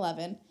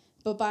 1311,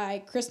 But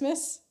by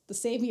Christmas, the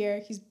same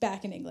year, he's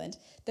back in England.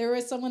 There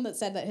was someone that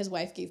said that his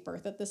wife gave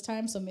birth at this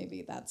time, so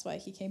maybe that's why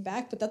he came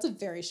back, but that's a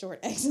very short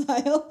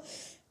exile.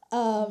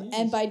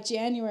 And by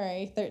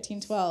January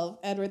 1312,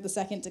 Edward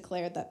II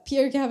declared that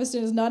Pierre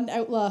Gaveston is not an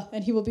outlaw,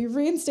 and he will be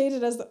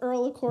reinstated as the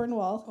Earl of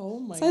Cornwall. Oh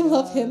my God. I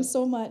love him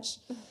so much.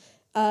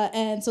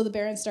 And so the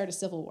barons start a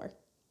civil war.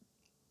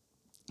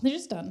 They're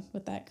just done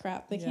with that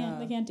crap. They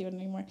can't do it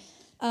anymore.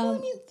 Well, I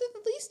mean,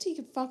 the least he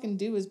could fucking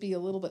do is be a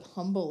little bit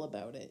humble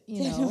about it,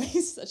 you know?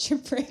 He's such a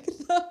prick,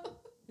 though.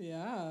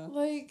 Yeah.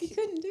 Like, He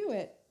couldn't do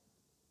it.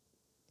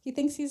 He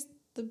thinks he's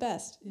the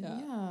best.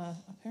 yeah,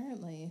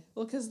 apparently.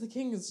 Well, because the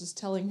king is just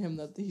telling him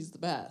that he's the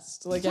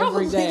best. Like,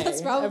 Probably, every day.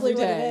 that's probably every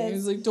what it day. is.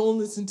 He's like, don't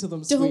listen to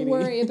them, Don't sweetie.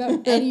 worry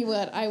about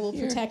anyone. I will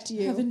protect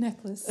you. Have a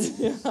necklace.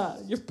 Yeah,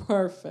 you're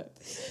perfect.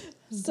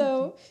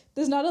 So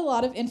there's not a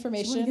lot of Want to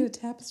information. get a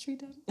tapestry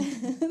done?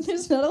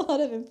 There's not a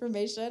lot of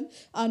information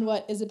on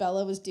what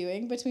Isabella was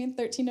doing between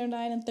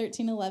 1309 and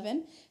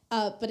 1311.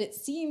 But it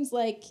seems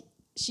like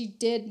she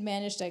did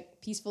manage to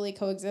peacefully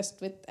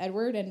coexist with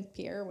Edward and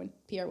Pierre. When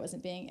Pierre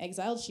wasn't being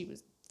exiled, she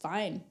was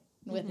fine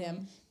with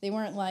him. They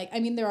weren't like, I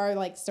mean, there are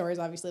like stories,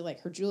 obviously,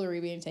 like her jewelry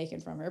being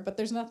taken from her, but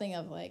there's nothing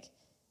of like,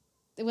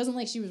 it wasn't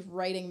like she was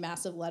writing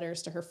massive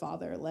letters to her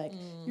father, like,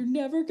 you're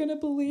never going to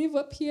believe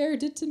what Pierre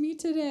did to me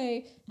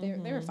today.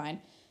 They were fine.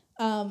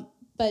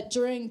 But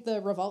during the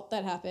revolt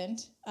that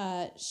happened,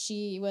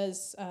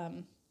 she's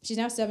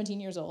now 17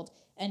 years old,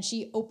 and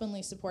she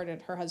openly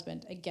supported her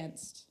husband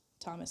against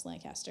Thomas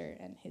Lancaster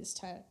and his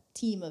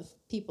team of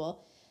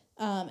people.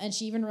 And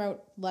she even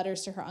wrote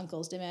letters to her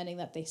uncles demanding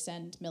that they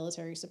send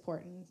military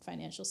support and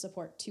financial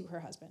support to her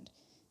husband.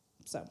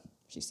 So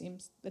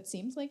it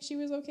seems like she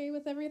was okay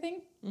with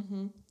everything.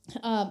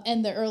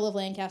 And the Earl of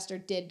Lancaster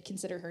did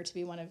consider her to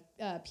be one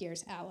of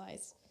Pierre's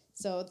allies.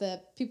 So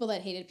the people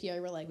that hated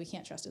Pierre were like, we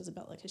can't trust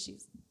Isabella because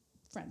she's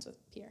friends with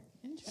Pierre.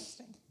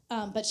 Interesting.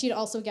 But she'd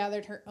also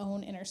gathered her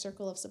own inner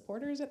circle of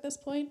supporters at this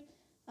point.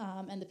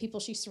 And the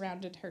people she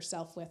surrounded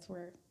herself with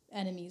were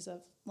enemies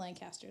of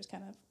Lancaster's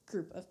kind of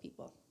group of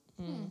people.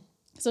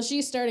 So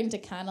she's starting to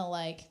kind of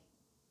like,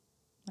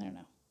 I don't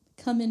know,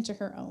 come into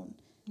her own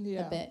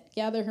a bit,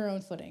 gather her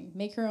own footing,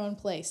 make her own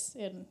place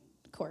in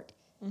court.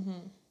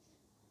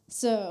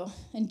 So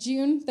in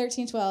June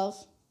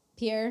 1312,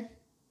 Pierre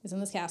is in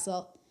this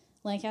castle.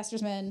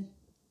 Lancaster's men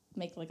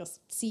make like a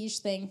siege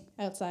thing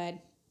outside.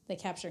 They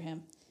capture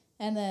him.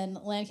 And then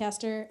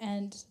Lancaster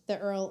and the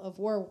Earl of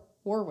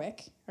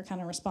Warwick are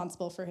kind of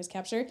responsible for his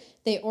capture.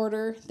 They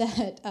order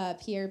that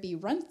Pierre be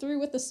run through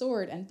with a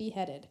sword and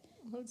beheaded.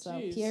 Oh, So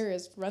geez. Pierre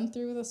is run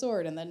through with a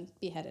sword and then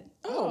beheaded.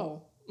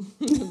 Oh.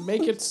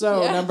 Make it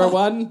so, number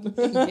one.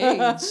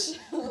 Engage.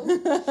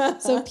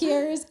 So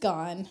Pierre is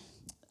gone.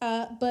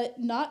 But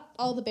not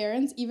all the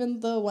barons,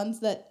 even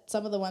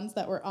some of the ones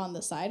that were on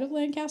the side of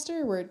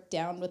Lancaster were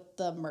down with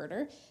the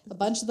murder. A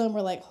bunch of them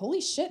were like,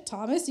 holy shit,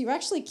 Thomas, you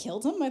actually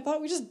killed him? I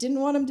thought we just didn't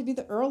want him to be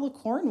the Earl of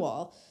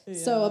Cornwall.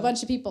 So a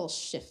bunch of people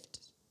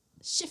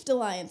shift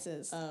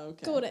alliances,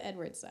 go to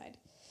Edward's side.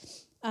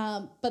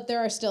 But there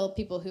are still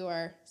people who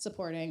are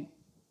supporting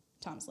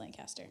Thomas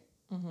Lancaster.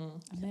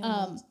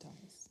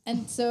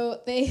 And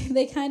so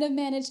they kind of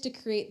managed to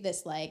create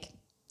this like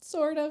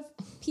sort of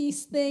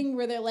peace thing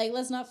where they're like,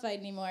 let's not fight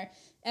anymore.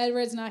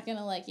 Edward's not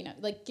gonna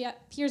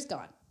Pierre's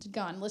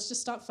gone. Let's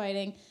just stop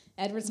fighting.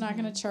 Edward's not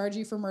gonna charge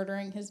you for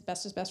murdering his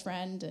best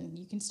friend, and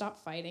you can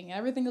stop fighting.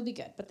 Everything will be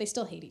good. But they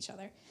still hate each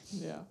other.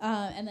 Yeah.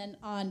 And then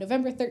on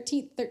November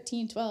 13th,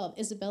 1312,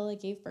 Isabella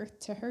gave birth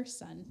to her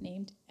son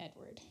named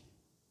Edward.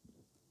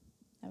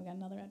 Now we got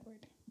another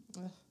Edward.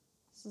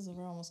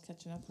 We're almost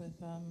catching up with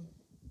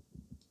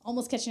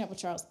Almost catching up with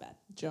Charles Bad.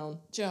 Joan.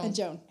 And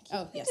Joan.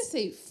 Oh, yes. yes. To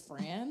say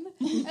Fran,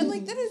 and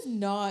like that is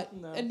not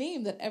a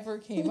name that ever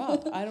came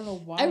up. I don't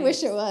know why. I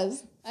wish it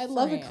was. I'd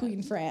love a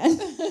Queen Fran.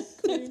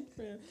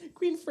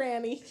 Queen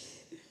Franny.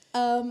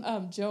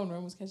 Joan. We're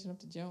almost catching up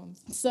to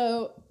Jones.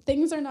 So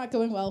things are not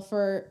going well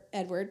for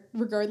Edward,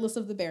 regardless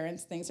of the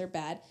barons. Things are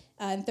bad.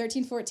 In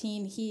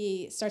 1314,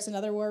 he starts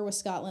another war with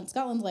Scotland.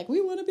 Scotland's like, we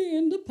want to be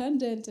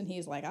independent. And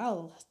he's like,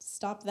 I'll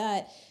stop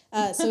that.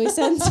 So he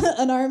sends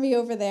an army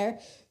over there,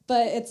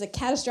 but it's a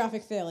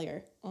catastrophic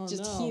failure.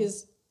 He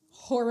is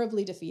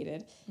horribly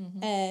defeated.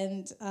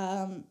 And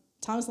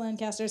Thomas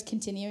Lancaster is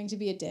continuing to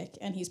be a dick,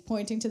 and he's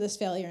pointing to this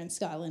failure in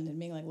Scotland and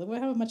being like, look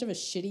how much of a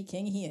shitty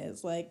king he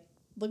is. Like,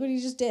 look what he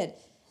just did.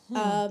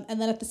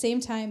 And then at the same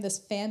time, this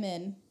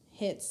famine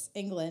hits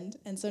England,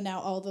 and so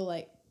now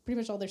pretty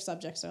much all their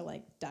subjects are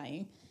like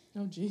dying.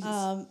 Oh,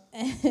 jeez.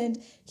 And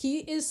he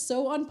is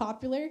so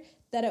unpopular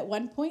that at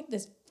one point,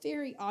 this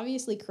very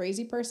obviously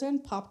crazy person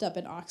popped up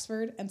in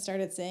Oxford and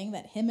started saying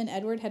that him and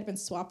Edward had been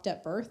swapped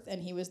at birth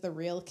and he was the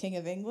real king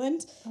of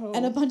England.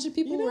 And a bunch of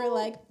people were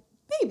like,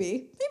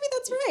 maybe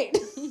that's right.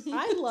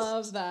 I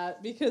love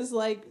that because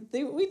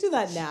we do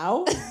that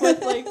now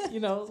with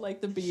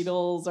like the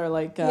Beatles or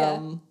like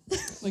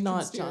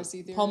not John,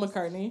 Paul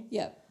McCartney.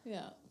 Yep.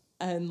 Yeah.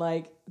 And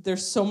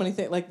there's so many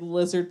things like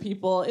lizard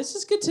people. It's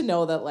just good to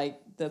know that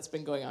that's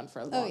been going on for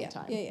a long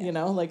time. Yeah. You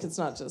know, it's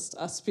not just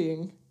us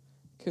being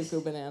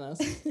cuckoo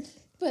bananas.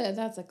 But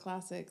that's a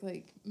classic,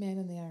 like, Man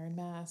in the Iron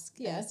Mask.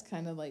 Yeah. It's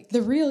kind of like...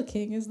 The real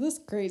king is this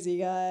crazy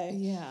guy.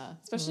 Yeah.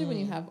 Especially when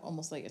you have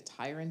almost like a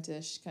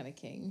tyrant-ish kind of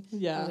king.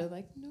 Yeah. Where they're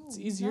like, no, It's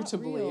easier to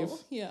real. believe.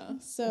 Yeah.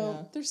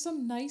 So, There's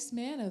some nice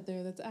man out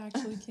there that's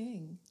actually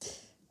king.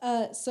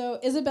 so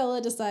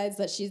Isabella decides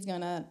that she's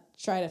gonna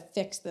try to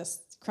fix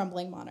this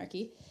crumbling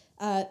monarchy.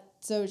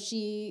 So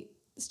she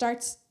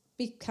starts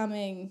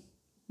becoming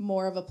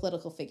more of a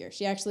political figure.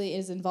 She actually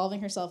is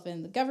involving herself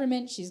in the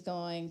government. She's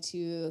going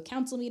to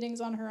council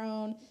meetings on her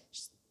own.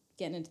 She's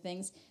getting into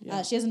things.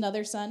 Yeah. She has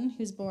another son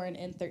who's born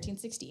in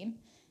 1316.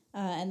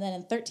 And then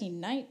in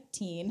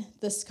 1319,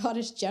 the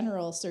Scottish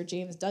general, Sir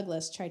James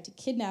Douglas, tried to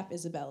kidnap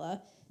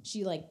Isabella.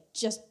 She, like,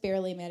 just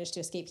barely managed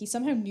to escape. He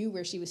somehow knew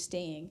where she was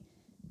staying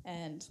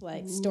and,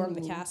 like, stormed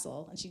the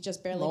castle. And she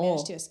just barely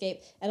managed to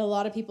escape. And a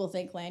lot of people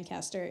think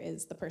Lancaster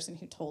is the person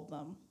who told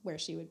them where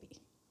she would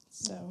be.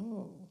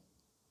 So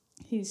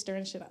he's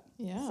stirring shit up.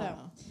 Yeah.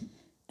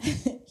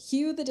 So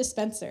Hugh the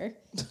Dispenser,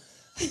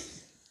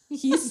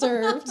 he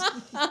served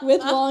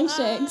with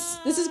Longshanks.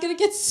 This is going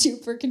to get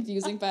super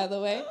confusing, by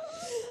the way.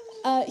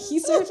 He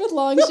served with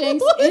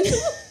Longshanks in...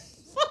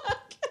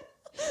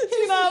 Do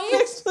you not have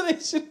an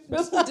explanation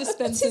for that?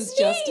 Dispenses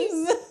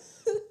justice.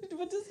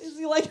 Is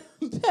he like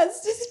a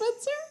Pez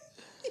dispenser?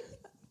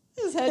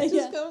 His head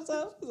just goes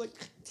out. He's like...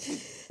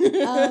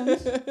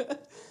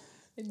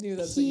 I knew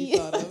that's what you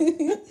thought of.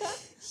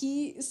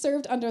 He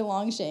served under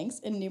Longshanks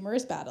in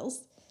numerous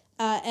battles.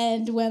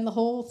 And when the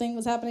whole thing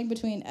was happening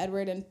between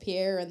Edward and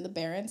Pierre and the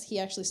barons, he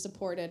actually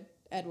supported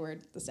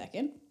Edward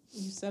II.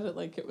 You said it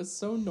like it was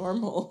so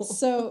normal.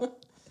 So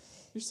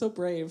you're so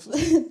brave.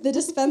 the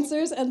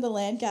Despensers and the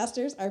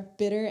Lancasters are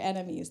bitter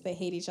enemies. They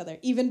hate each other.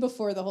 Even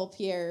before the whole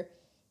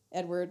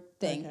Pierre-Edward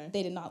thing,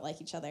 they did not like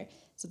each other.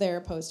 So they're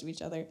opposed to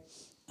each other.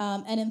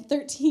 And in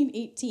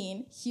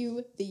 1318,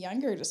 Hugh the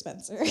younger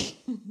Dispenser,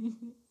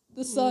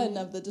 the son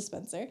of the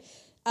Dispenser,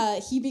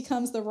 he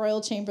becomes the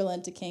royal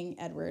chamberlain to King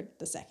Edward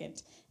II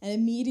and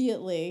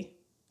immediately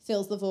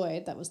fills the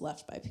void that was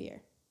left by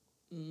Pierre.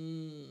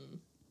 He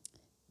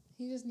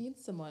just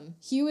needs someone.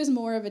 Hugh is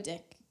more of a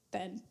dick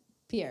than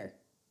Pierre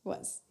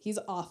was. He's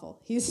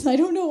awful. I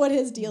don't know what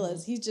his deal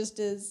is. He just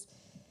is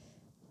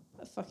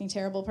a fucking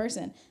terrible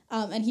person.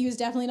 And he was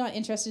definitely not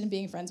interested in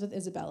being friends with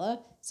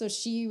Isabella. So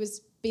she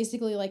was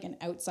basically like an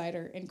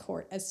outsider in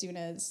court as soon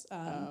as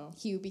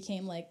Hugh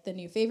became like the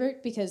new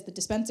favorite, because the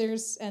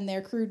Despensers and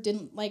their crew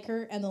didn't like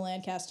her and the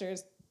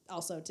Lancasters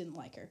also didn't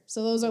like her.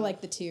 So those are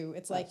like the two.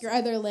 It's like you're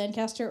either a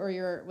Lancaster or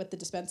you're with the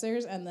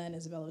Despensers, and then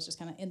Isabella was just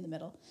kind of in the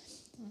middle.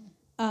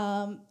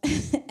 And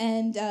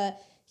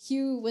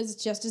Hugh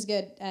was just as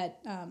good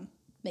at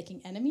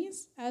making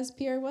enemies as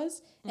Pierre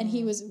was, and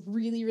he was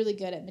really, really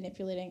good at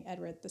manipulating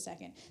Edward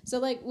II. So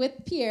like with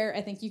Pierre,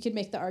 I think you could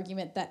make the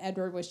argument that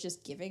Edward was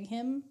just giving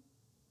him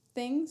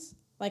things.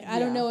 Like, I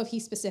don't know if he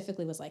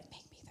specifically was like,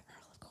 make me the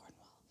Earl of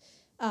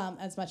Cornwall,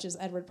 as much as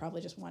Edward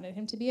probably just wanted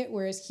him to be it.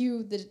 Whereas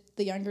Hugh, the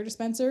younger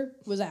Dispenser,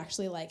 was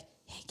actually like,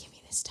 hey, give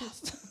me this stuff.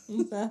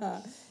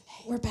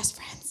 Hey, we're best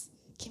friends.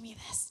 Give me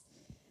this.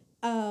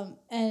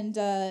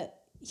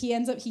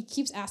 He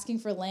keeps asking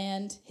for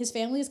land. His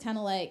family is kind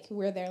of like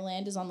where their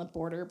land is on the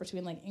border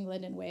between like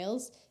England and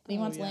Wales. And he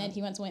wants land,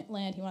 he wants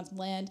land, he wants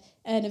land.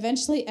 And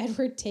eventually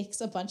Edward takes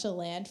a bunch of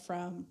land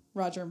from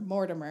Roger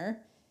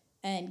Mortimer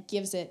and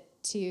gives it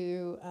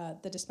to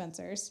the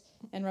Despensers.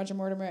 And Roger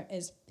Mortimer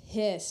is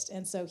pissed,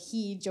 and so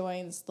he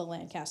joins the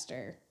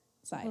Lancaster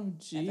side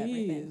of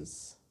everything.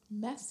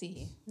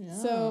 Messy. Yeah.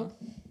 So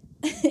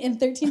in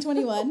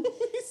 1321...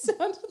 We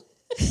sounded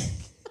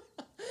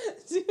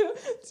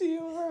do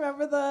you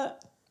remember the...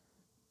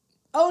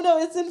 Oh, no,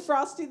 it's in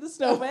Frosty the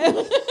Snowman.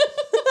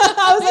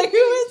 I was like, who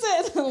is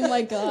it? Oh,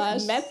 my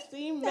gosh.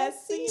 Messy.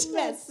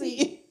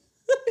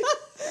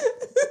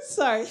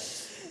 Sorry.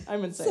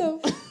 I'm insane.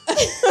 So,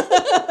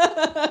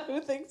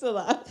 who thinks of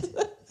that?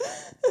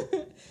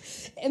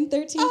 in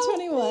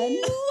 1321...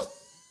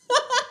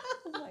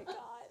 Oh my God.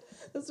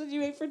 That's what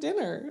you ate for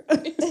dinner.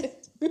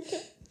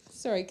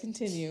 Sorry,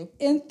 continue.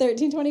 In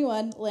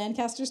 1321,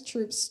 Lancaster's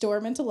troops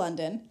storm into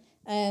London,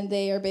 and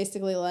they are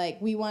basically like,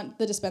 we want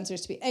the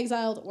Despensers to be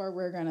exiled, or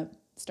we're going to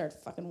start a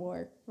fucking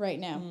war right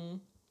now.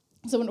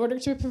 So in order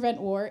to prevent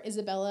war,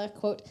 Isabella,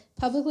 quote,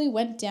 publicly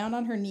went down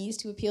on her knees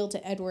to appeal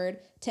to Edward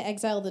to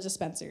exile the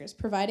Despensers,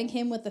 providing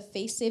him with a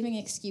face-saving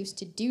excuse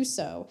to do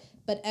so,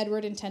 but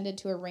Edward intended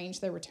to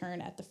arrange their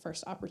return at the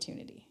first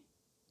opportunity.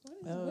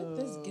 What is with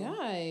this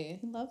guy?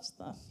 He loves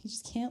them. He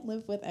just can't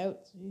live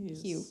without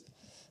Hugh.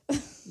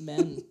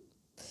 Men.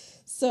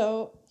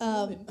 So,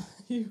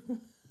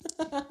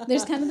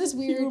 there's kind of this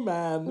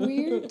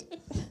weird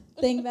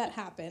thing that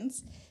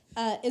happens.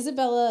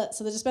 Isabella,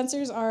 so the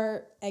Despensers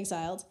are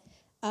exiled.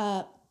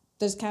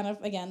 There's kind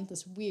of, again,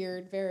 this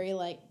weird, very,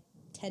 like,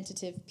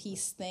 tentative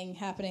peace thing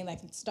happening that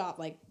can stop,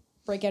 like,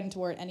 break out into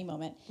war at any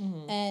moment.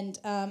 And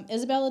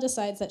Isabella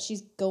decides that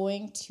she's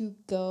going to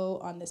go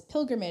on this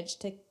pilgrimage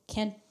to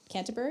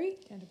Canterbury.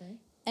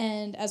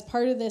 And as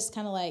part of this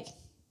kind of, like,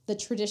 the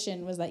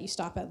tradition was that you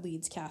stop at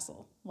Leeds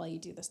Castle while you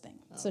do this thing.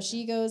 Oh, so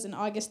she goes in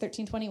August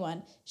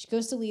 1321. She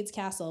goes to Leeds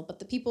Castle, but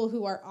the people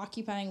who are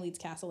occupying Leeds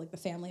Castle, like the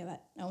family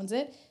that owns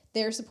it,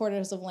 they're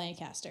supporters of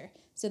Lancaster.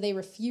 So they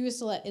refuse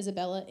to let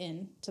Isabella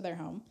in to their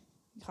home,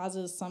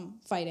 causes some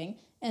fighting,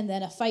 and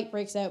then a fight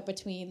breaks out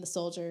between the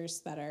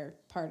soldiers that are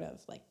part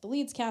of like the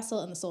Leeds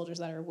Castle and the soldiers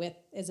that are with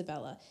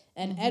Isabella.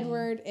 And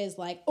Edward is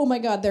like, oh my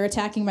God, they're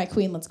attacking my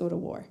queen, let's go to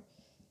war.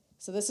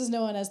 So this is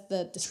known as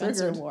the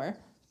Dispenser War.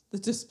 The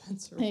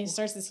Dispenser And he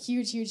starts this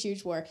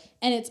huge war.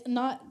 And it's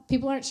not,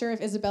 people aren't sure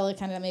if Isabella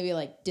kind of maybe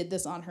like did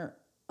this on her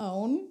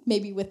own,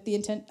 maybe with the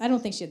intent, I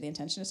don't think she had the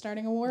intention of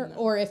starting a war,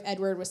 or if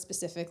Edward was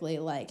specifically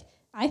like,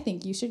 I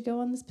think you should go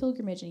on this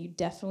pilgrimage and you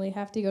definitely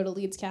have to go to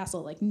Leeds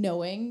Castle, like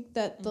knowing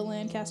that the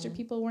Lancaster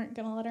people weren't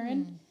going to let her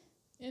in.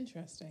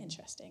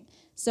 Interesting.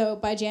 So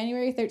by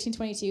January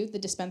 1322, the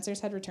Despensers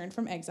had returned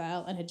from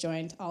exile and had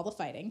joined all the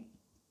fighting.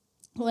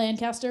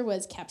 Lancaster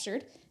was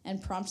captured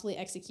and promptly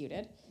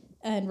executed,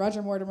 and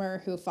Roger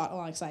Mortimer, who fought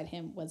alongside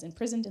him, was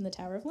imprisoned in the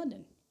Tower of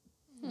London.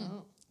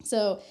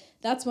 So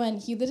that's when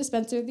Hugh the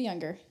Dispenser the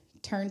Younger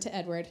turned to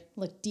Edward,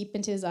 looked deep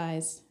into his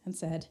eyes, and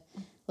said,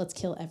 let's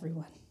kill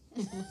everyone.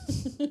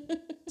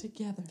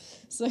 Together.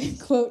 So,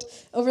 quote,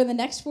 over the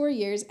next 4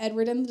 years,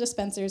 Edward and the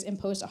Despensers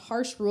imposed a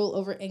harsh rule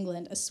over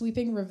England, a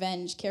sweeping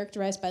revenge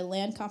characterized by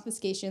land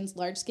confiscations,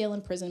 large-scale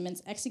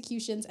imprisonments,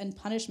 executions, and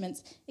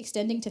punishments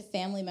extending to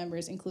family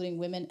members, including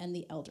women and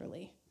the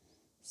elderly.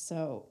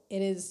 So,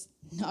 it is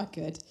not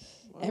good.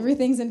 Whoa.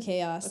 Everything's in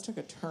chaos. That took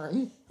a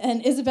turn.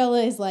 And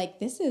Isabella is like,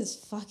 this is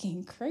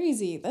fucking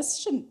crazy. This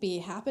shouldn't be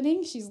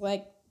happening. She's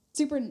like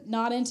super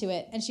not into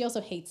it. And she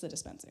also hates the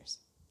Despensers.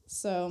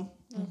 So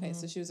okay,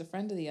 so she was a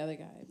friend of the other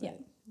guy. But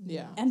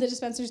Yeah. And the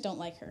Despensers don't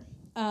like her.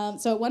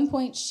 So at one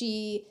point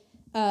she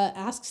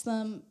asks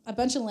them a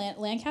bunch of land.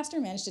 Lancaster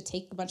managed to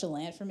take a bunch of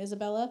land from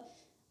Isabella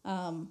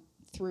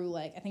through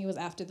like, I think it was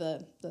after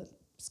the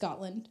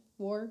Scotland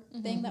War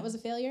thing that was a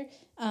failure.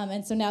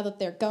 And so now that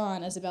they're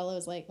gone, Isabella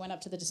was like, went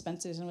up to the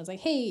Despensers and was like,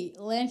 hey,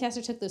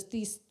 Lancaster took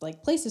these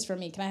like places from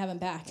me. Can I have them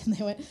back? And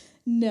they went,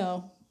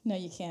 no,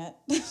 you can't.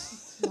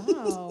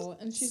 Wow.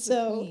 And she's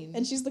the queen.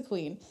 And she's the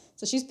queen.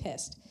 So she's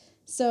pissed.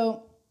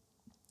 So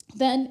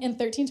then in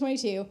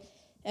 1322,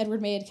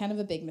 Edward made kind of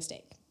a big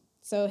mistake.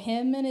 So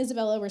him and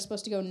Isabella were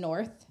supposed to go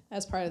north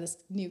as part of this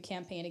new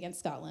campaign against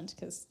Scotland,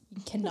 because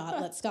you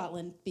cannot let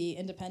Scotland be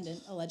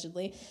independent,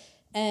 allegedly.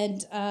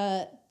 And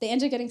they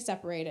end up getting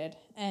separated.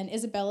 And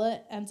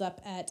Isabella ends up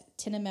at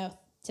Teignmouth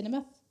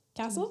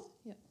Castle.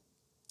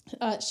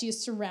 Yeah. She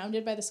is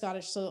surrounded by the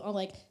Scottish. So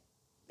like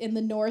in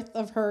the north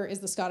of her is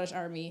the Scottish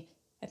army.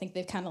 I think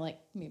they've kind of like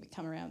maybe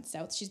come around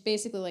south. She's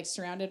basically like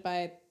surrounded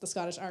by the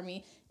Scottish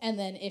army. And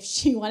then if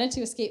she wanted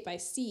to escape by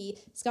sea,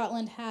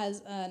 Scotland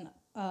has an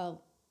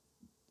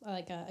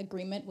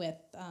agreement with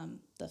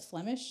the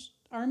Flemish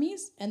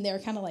armies, and they're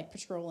kind of like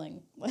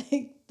patrolling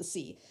like the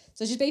sea.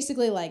 So she's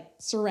basically like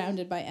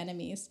surrounded by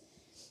enemies.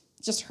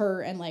 Just her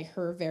and like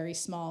her very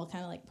small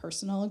kind of like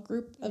personal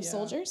group of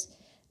soldiers.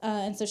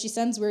 And so she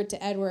sends word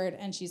to Edward,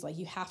 and she's like,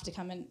 you have to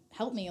come and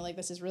help me. Like,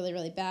 this is really,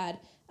 really bad.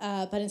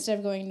 But instead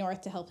of going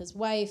north to help his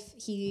wife,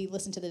 he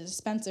listened to the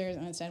Despensers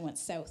and instead went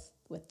south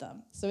with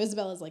them. So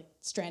Isabella's like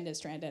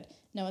stranded.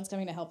 No one's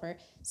coming to help her.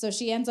 So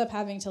she ends up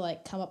having to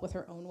like come up with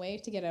her own way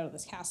to get out of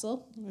this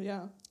castle.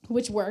 Yeah.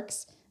 Which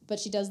works. But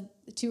she does,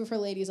 2 of her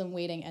ladies in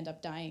waiting end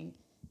up dying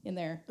in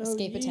their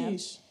escape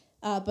attempt.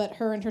 But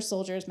her and her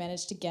soldiers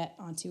managed to get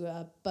onto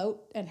a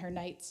boat, and her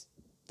knights,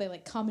 they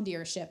like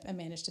commandeer a ship and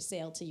manage to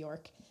sail to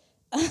York.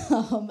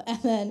 And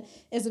then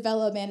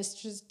Isabella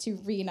manages to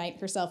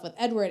reunite herself with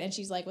Edward, and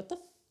she's like, what the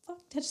fuck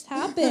just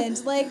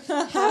happened? Like,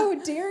 how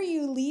dare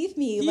you leave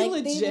me? He like,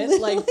 legit they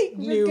like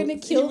were gonna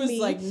kill me. He was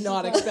like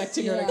not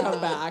expecting her to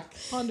come back.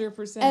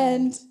 100%.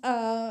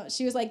 And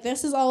she was like,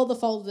 this is all the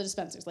fault of the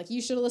Despensers. Like,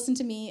 you should have listened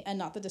to me and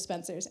not the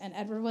Despensers. And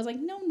Edward was like,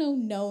 no.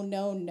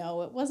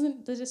 It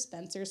wasn't the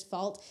Despensers'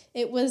 fault.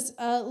 It was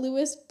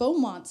Louis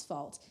Beaumont's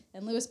fault.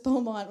 And Louis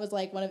Beaumont was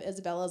like one of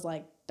Isabella's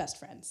like best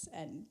friends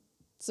and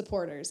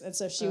supporters. And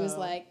so she was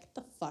like, get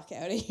the fuck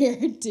out of here,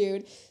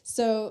 dude.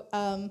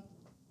 So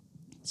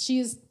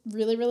she's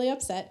really, really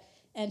upset.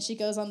 And she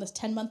goes on this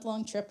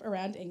 10-month-long trip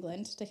around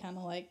England to kind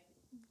of like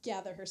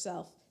gather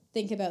herself,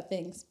 think about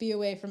things, be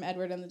away from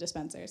Edward and the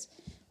Despensers.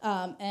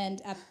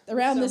 And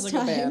around Sounds this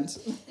like time, a band.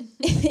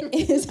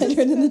 it is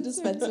Edward and the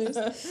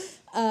Despensers.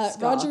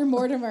 Roger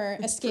Mortimer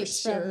escapes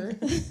sure.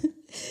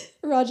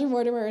 Roger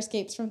Mortimer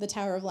escapes from the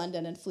Tower of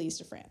London and flees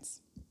to France.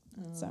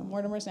 So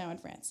Mortimer's now in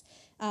France.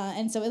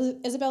 And so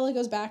Isabella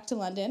goes back to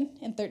London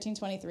in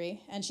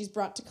 1323, and she's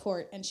brought to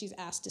court, and she's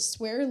asked to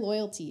swear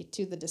loyalty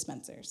to the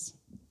Despensers.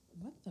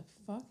 What the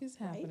fuck is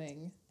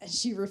happening? Right? And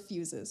she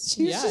refuses.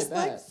 She's Yeah, just I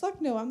like, bet.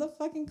 fuck no, I'm the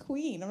fucking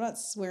queen. I'm not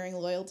swearing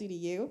loyalty to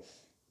you.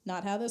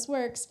 Not how this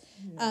works.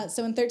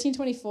 So in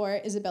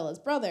 1324, Isabella's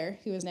brother,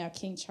 who is now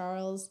King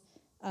Charles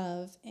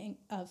of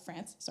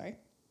France,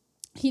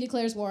 he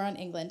declares war on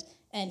England,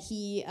 and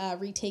he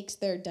retakes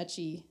their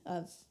duchy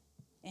of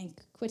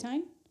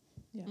Aquitaine.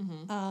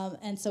 Yeah.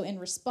 And so in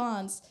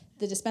response,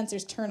 the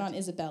Despensers turn on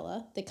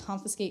Isabella. They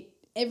confiscate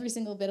every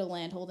single bit of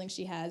land holding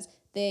she has.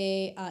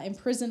 They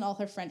imprison all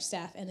her French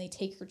staff, and they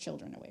take her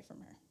children away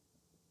from her.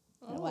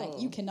 They're like,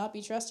 you cannot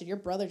be trusted. Your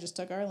brother just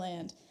took our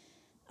land.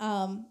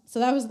 So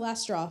that was the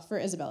last straw for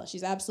Isabella.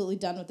 She's absolutely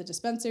done with the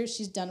Despensers.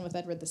 She's done with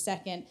Edward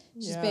II.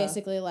 She's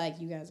basically like,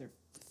 you guys are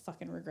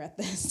fucking regret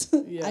this.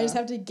 I just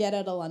have to get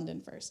out of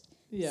London first.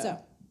 Yeah. So,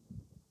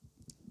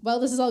 while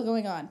this is all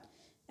going on,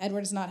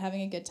 Edward is not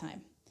having a good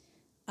time.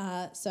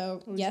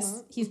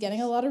 He's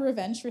getting a lot of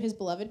revenge for his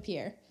beloved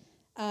Pierre,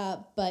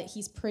 but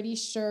he's pretty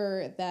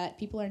sure that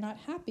people are not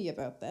happy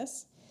about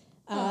this.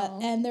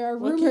 And there are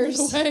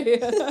rumors.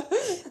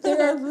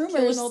 There are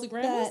rumors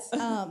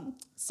that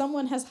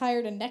someone has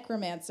hired a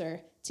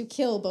necromancer to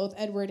kill both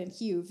Edward and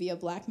Hugh via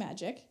black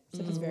magic.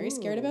 So he's very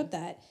scared about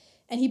that.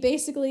 And he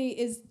basically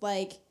is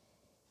like,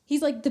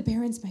 he's like, the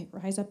barons might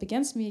rise up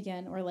against me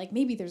again, or like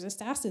maybe there's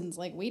assassins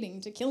like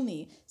waiting to kill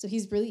me. So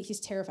he's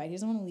terrified. He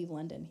doesn't want to leave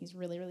London. He's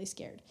really, really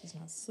scared. He's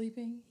not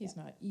sleeping. He's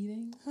not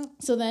eating.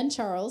 So then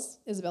Charles,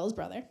 Isabella's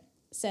brother,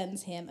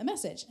 sends him a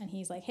message, and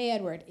he's like, hey,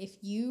 Edward, if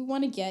you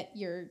want to get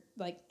your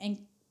like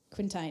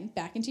Quintine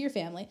back into your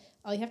family,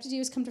 all you have to do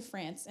is come to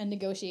France and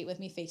negotiate with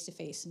me face to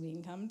face, and we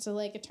can come to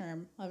like a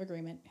term of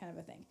agreement kind of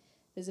a thing.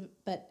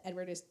 But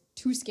Edward is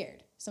too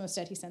scared, so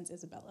instead he sends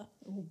Isabella.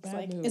 It's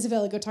like, move.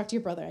 Isabella, go talk to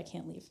your brother. I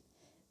can't leave.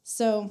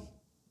 So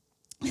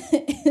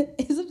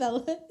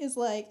Isabella is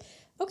like,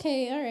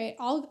 okay, all right,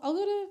 I'll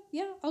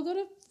go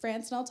to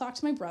France and I'll talk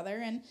to my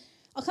brother, and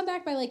I'll come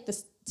back by like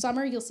this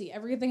summer. You'll see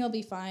everything will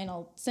be fine.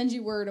 I'll send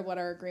you word of what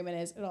our agreement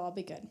is. It'll all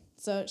be good.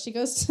 So she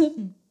goes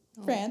to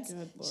France.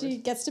 She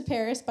gets to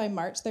Paris by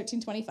March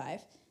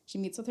 1325. She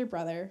meets with her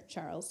brother,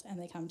 Charles, and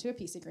they come to a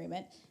peace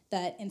agreement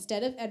that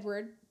instead of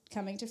Edward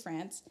coming to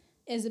France,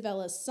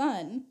 Isabella's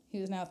son,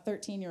 who's now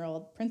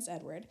 13-year-old Prince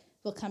Edward,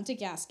 will come to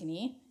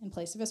Gascony in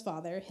place of his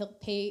father. He'll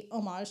pay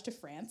homage to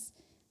France,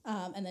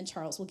 and then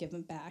Charles will give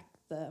him back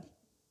the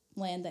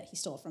land that he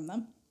stole from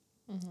them.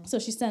 So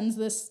she sends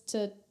this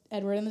to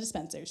Edward and the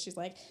Despensers. She's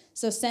like,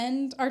 so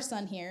send our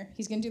son here.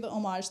 He's going to do the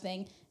homage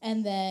thing.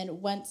 And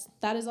then once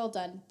that is all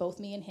done, both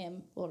me and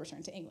him will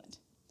return to England.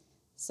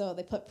 So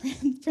they put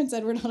Prince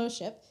Edward on a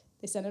ship.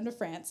 They send him to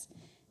France.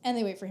 And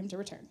they wait for him to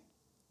return.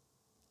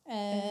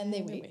 And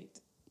they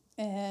wait.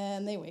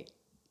 And they wait.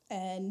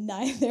 And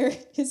neither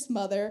his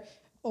mother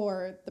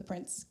or the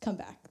prince come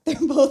back. They're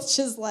both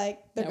just like,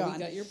 they're gone. We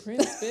got your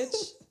prince,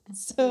 bitch.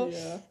 So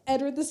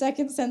Edward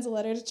II sends a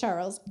letter to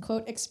Charles,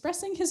 quote,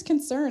 expressing his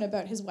concern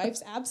about his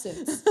wife's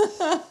absence.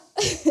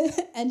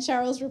 And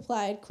Charles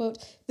replied, quote,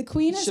 the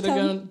queen has should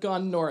have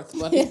gone north,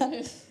 buddy.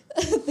 Yeah.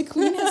 The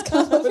queen has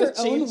come of her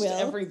own will.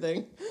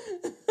 Everything.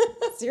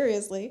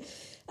 Seriously.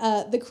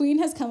 The queen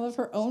has come of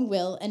her own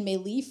will and may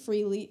leave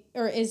freely,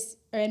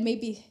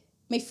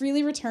 may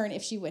freely return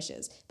if she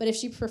wishes. But if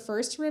she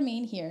prefers to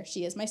remain here,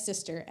 she is my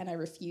sister, and I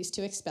refuse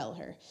to expel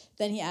her.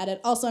 Then he added,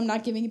 also, I'm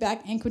not giving you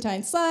back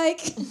Anquetin,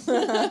 psych.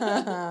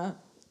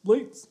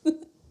 Late.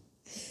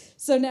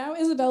 So now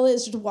Isabella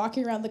is just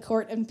walking around the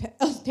court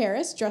of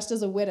Paris, dressed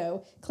as a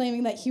widow,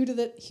 claiming that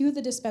Hugh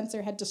the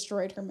Dispenser had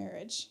destroyed her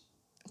marriage.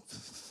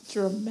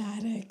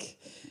 Dramatic.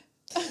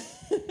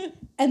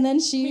 And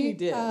then she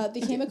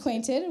became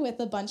acquainted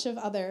with a bunch of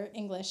other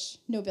English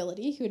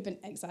nobility who had been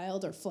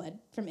exiled or fled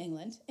from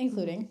England,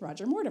 including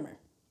Roger Mortimer.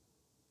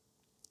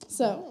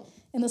 So,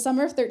 in the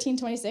summer of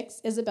 1326,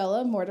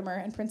 Isabella, Mortimer,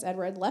 and Prince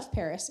Edward left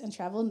Paris and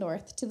traveled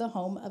north to the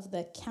home of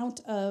the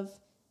Count of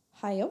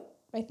Hainaut,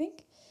 I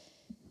think.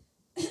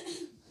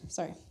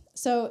 Sorry.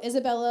 So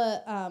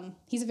Isabella,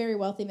 he's a very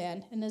wealthy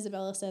man, and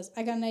Isabella says,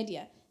 I got an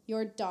idea.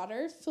 Your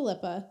daughter,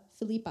 Philippa,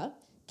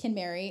 can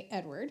marry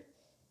Edward,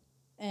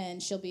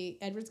 and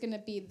Edward's going to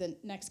be the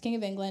next king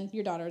of England.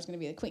 Your daughter is going to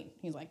be the queen.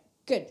 He's like,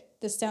 good,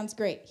 this sounds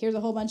great. Here's a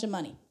whole bunch of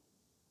money.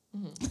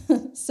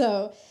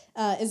 So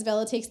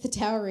Isabella takes the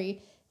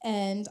dowry,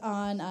 and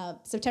on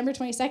September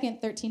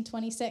 22nd,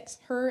 1326,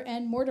 her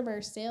and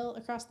Mortimer sail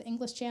across the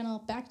English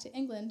Channel back to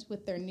England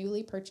with their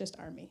newly purchased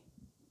army.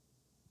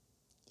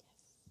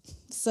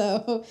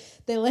 So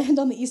they land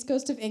on the east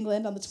coast of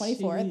England on the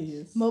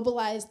 24th,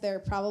 mobilize their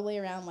probably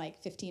around like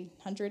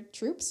 1,500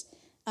 troops,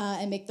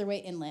 and make their way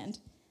inland.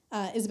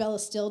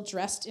 Isabella's still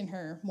dressed in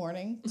her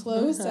mourning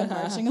clothes and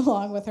marching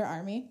along with her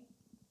army.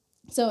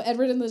 So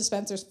Edward and the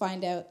Despensers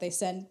find out. They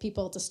send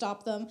people to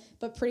stop them,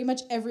 but pretty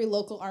much every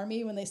local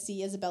army, when they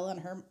see Isabella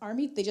and her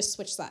army, they just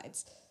switch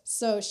sides.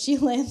 So she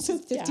lands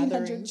with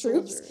 1,500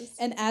 troops,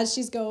 and as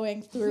she's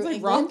going through like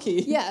England,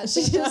 Rocky. Yeah,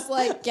 she's just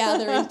like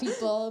gathering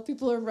people.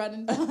 People are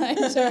running behind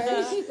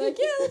her. Like,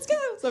 yeah, let's go.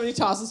 Somebody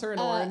tosses her an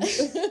orange.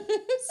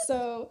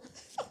 So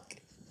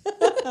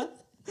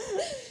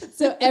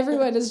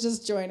everyone is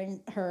just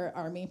joining her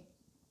army,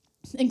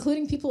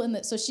 including people in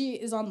the. So she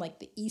is on like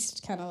the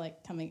east, kind of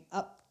like coming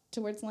up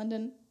towards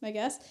London, I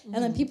guess.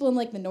 And then people in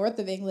like the north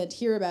of England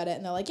hear about it,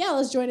 and they're like, yeah,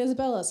 let's join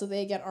Isabella. So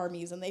they get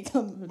armies and they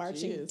come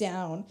marching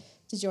down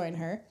to join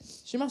her.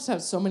 She must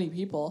have so many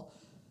people.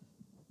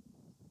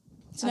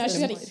 So now she's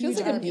got a huge feels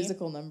like army. a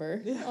musical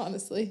number,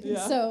 honestly.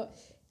 Yeah. So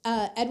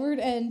Edward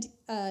and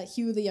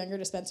Hugh the Younger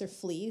Despencer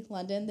flee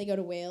London. They go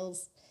to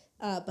Wales,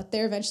 but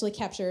they're eventually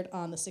captured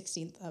on the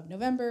 16th of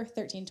November,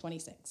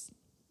 1326.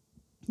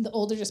 The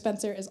older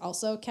Despencer is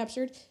also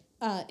captured.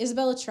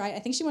 Isabella tried, I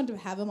think she wanted to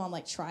have him on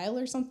like trial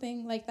or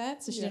something like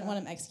that, so she didn't want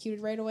him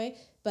executed right away,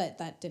 but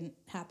that didn't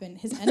happen.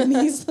 His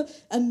enemies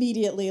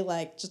immediately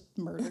like just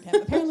murdered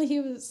him. Apparently he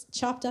was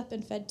chopped up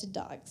and fed to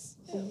dogs.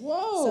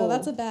 Whoa. So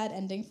that's a bad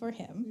ending for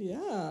him.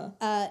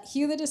 Yeah.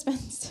 Hugh the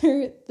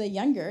Despencer the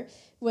Younger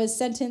was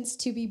sentenced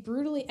to be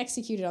brutally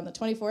executed on the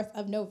 24th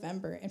of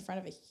November in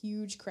front of a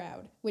huge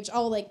crowd, which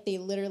all like they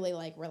literally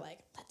like were like,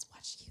 let's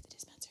watch Hugh the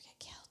Despencer get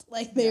killed.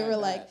 Like they were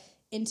like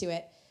into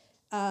it.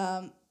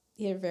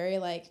 He had a very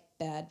like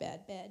bad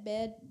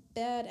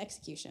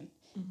execution.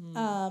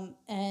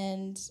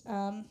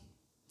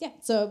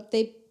 So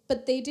they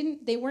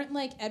weren't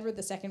like Edward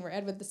II, where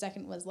Edward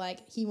II was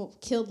like, he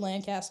killed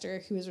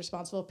Lancaster, who was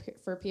responsible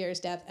for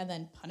Pierre's death, and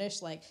then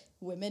punished like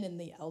women and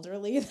the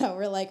elderly that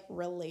were like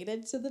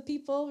related to the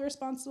people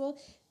responsible.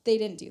 They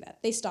didn't do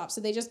that. They stopped. So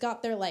they just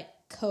got their like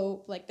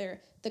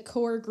the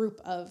core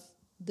group of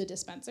the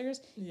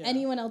Despensers. Yeah.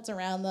 Anyone else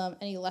around them,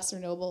 any lesser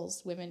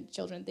nobles, women,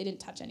 children, they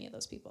didn't touch any of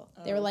those people.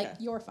 They were like,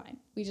 you're fine.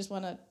 We just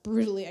want to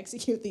brutally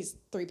execute these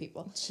 3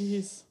 people.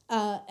 Jeez.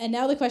 And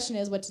now the question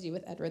is what to do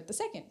with Edward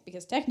II,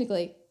 because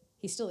technically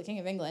he's still the King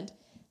of England.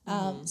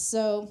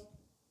 So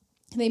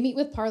they meet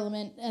with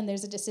Parliament, and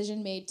there's a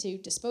decision made to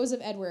dispose of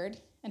Edward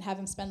and have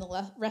him spend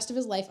the rest of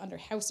his life under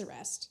house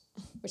arrest,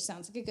 which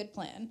sounds like a good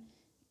plan.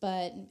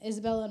 But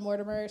Isabella and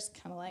Mortimer's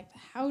kind of like,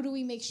 how do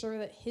we make sure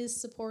that his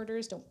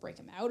supporters don't break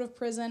him out of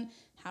prison?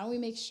 How do we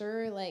make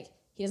sure like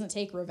he doesn't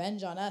take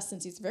revenge on us,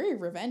 since he's a very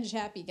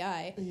revenge-happy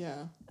guy?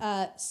 Yeah.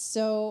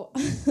 So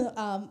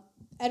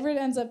Edward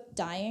ends up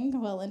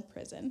dying while in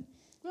prison.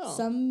 Oh.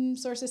 Some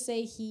sources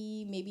say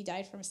he maybe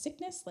died from a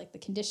sickness, like the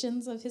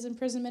conditions of his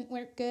imprisonment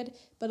weren't good,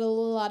 but a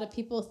lot of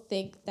people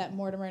think that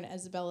Mortimer and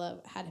Isabella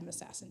had him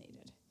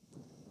assassinated.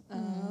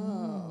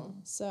 Oh.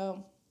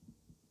 So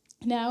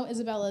now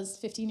Isabella's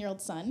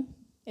 15-year-old son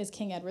is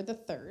King Edward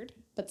III,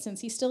 but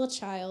since he's still a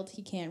child,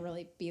 he can't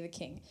really be the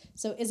king.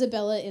 So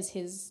Isabella is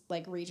his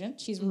like regent.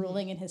 She's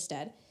ruling in his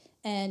stead,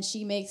 and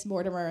she makes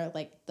Mortimer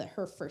like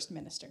her first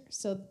minister.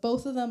 So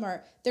both of them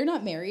they're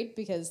not married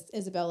because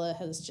Isabella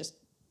has just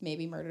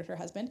maybe murdered her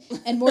husband,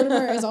 and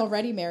Mortimer is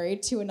already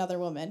married to another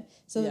woman.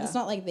 So it's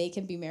not like they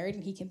can be married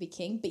and he can be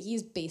king, but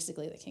he's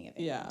basically the king of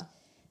England. Yeah.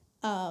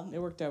 It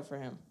worked out for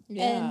him.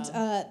 Yeah. And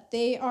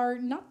they are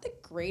not the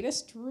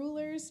greatest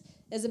rulers.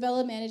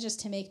 Isabella manages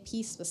to make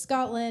peace with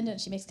Scotland,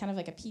 and she makes kind of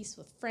like a peace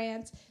with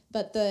France,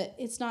 but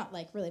it's not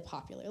like really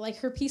popular. Like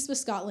her peace with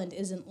Scotland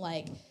isn't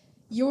like,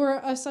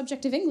 you're a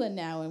subject of England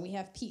now and we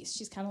have peace.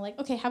 She's kind of like,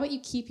 okay, how about you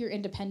keep your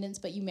independence,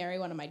 but you marry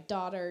one of my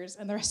daughters?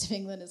 And the rest of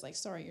England is like,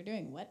 sorry, you're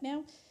doing what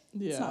now?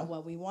 Yeah. It's not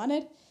what we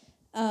wanted.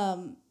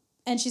 And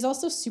she's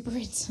also super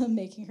into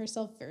making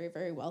herself very,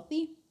 very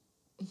wealthy.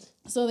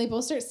 So they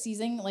both start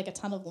seizing like a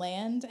ton of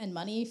land and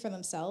money for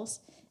themselves.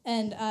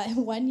 And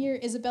 1 year,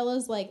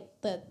 Isabella's like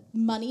the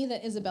money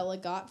that Isabella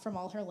got from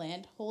all her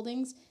land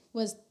holdings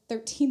was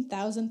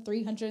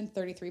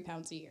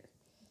 £13,333 a year.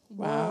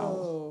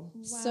 Wow.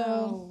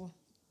 So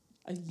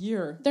a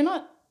year. They're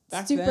not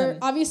Back super then.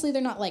 Obviously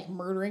they're not like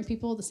murdering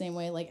people the same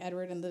way like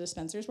Edward and the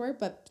Despensers were,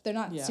 but they're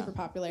not super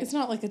popular. It's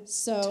not like a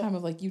time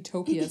of like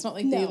utopia. It's not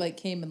like they like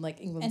came and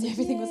like England and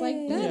everything was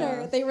like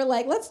better. They were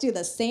like, let's do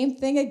the same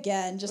thing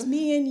again, just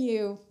me and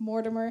you,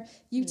 Mortimer.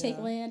 You take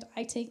land,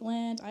 I take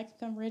land, I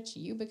become rich,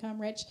 you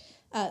become rich.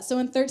 So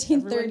in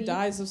 1330... Everyone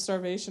dies of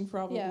starvation,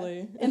 probably.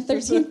 Yeah. In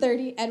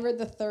 1330,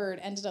 Edward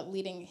III ended up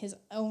leading his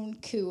own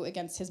coup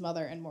against his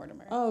mother and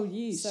Mortimer. Oh,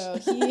 yeesh. So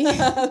he...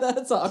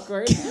 That's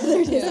awkward.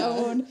 gathered his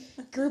own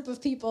group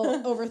of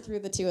people, overthrew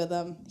the two of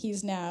them.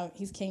 He's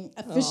king,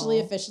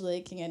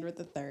 officially King Edward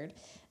III.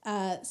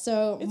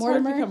 So it's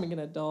Mortimer... hard becoming an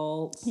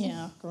adult.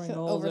 Yeah. Growing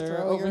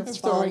older.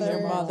 Overthrowing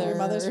your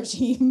mother's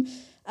regime.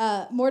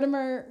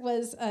 Mortimer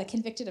was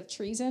convicted of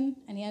treason,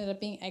 and he ended up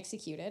being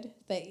executed.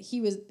 But he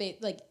was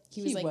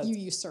you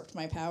usurped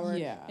my power,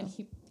 and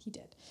he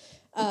did.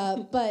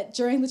 But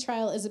during the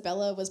trial,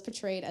 Isabella was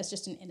portrayed as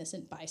just an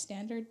innocent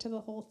bystander to the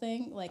whole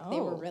thing. Like they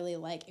were really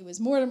like, it was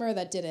Mortimer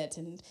that did it,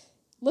 and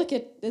look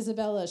at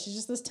Isabella, she's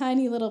just this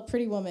tiny little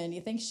pretty woman.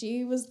 You think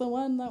she was the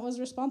one that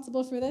was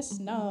responsible for this?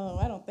 No,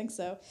 I don't think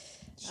so.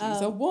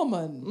 She's a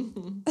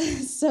woman.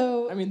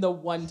 So I mean, the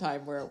one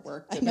time where it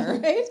worked in her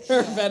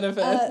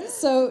benefit.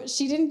 So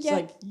she didn't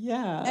get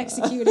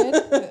executed.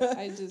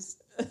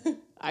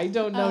 I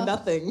don't know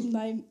nothing.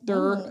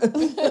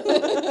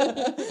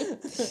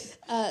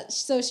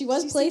 So she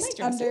was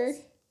placed under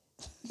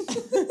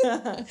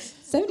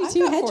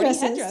 72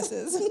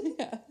 headdresses.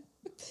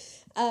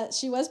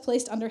 She was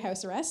placed under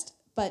house arrest,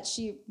 but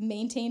she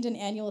maintained an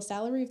annual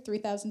salary of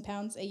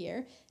 £3,000 a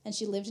year, and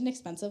she lived an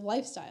expensive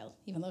lifestyle,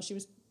 even though she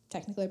was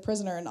technically a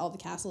prisoner in all the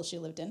castles she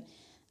lived in.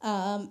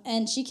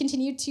 And she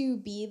continued to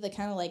be the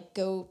kind of like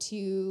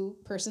go-to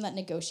person that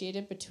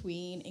negotiated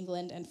between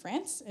England and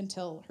France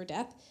until her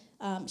death.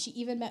 She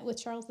even met with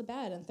Charles the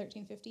Bad in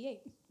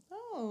 1358.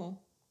 Oh.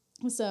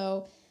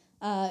 So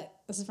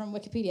This is from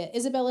Wikipedia.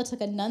 Isabella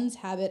took a nun's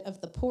habit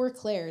of the Poor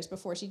Clares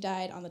before she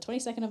died on the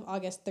 22nd of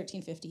August,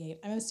 1358.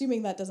 I'm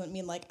assuming that doesn't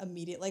mean like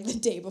immediate, like the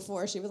day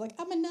before. She was like,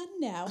 I'm a nun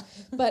now.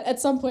 But at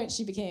some point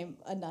she became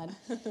a nun.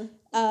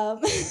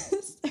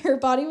 Her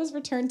body was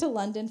returned to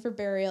London for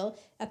burial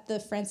at the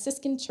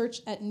Franciscan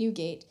Church at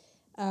Newgate.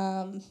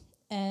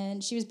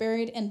 And she was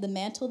buried in the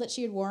mantle that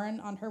she had worn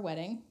on her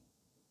wedding.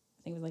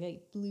 I think it was like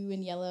a blue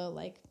and yellow,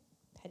 like,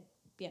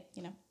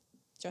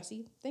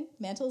 dressy thing.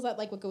 Mantle, is that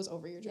like what goes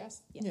over your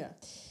dress? Yeah.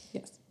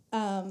 Yes.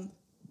 And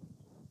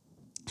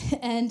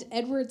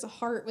Edward's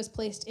heart was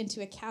placed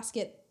into a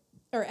casket,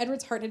 or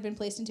Edward's heart had been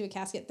placed into a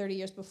casket 30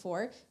 years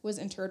before, was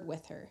interred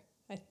with her.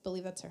 I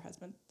believe that's her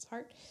husband's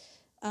heart.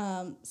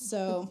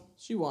 So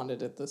She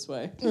wanted it this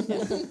way.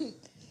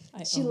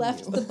 she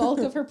left the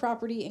bulk of her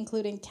property,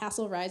 including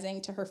Castle Rising,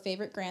 to her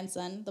favorite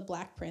grandson, the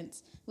Black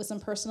Prince, with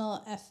some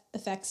personal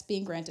effects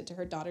being granted to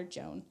her daughter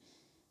Joan.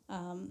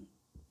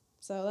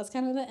 So that's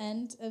kind of the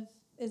end of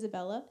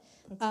Isabella.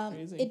 That's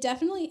crazy. It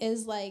definitely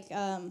is like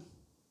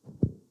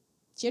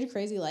she had a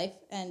crazy life,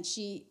 and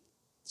she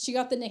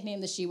got the nickname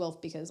the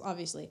She-Wolf because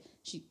obviously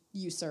she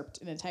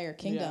usurped an entire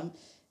kingdom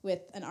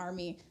with an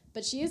army.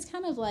 But she is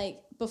kind of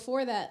like,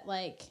 before that,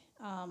 like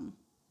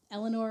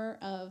Eleanor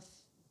of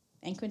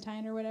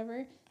Aquitaine or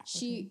whatever.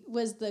 She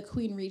was the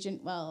queen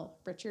regent while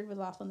Richard was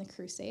off on the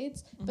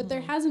Crusades. But there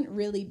hasn't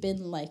really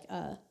been like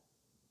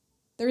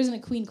there isn't a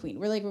queen.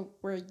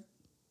 We're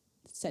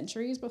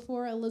centuries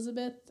before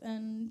Elizabeth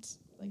and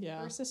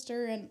her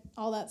sister and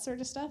all that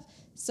sort of stuff.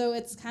 So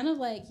it's kind of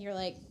like, you're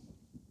like,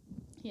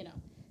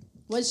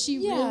 was she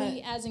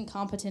really as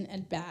incompetent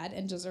and bad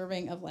and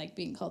deserving of like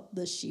being called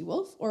the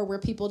She-Wolf? Or were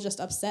people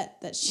just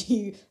upset that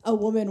a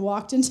woman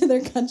walked into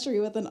their country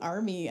with an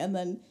army and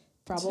then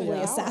probably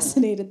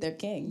assassinated their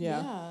king?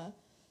 Yeah.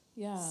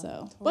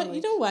 So, Totally. But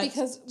you know what?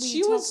 Because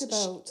she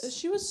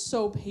was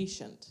so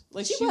patient.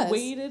 Like she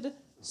waited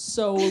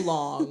so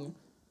long.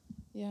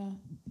 Yeah.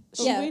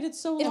 She waited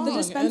so long. If the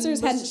dispensers and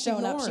was hadn't just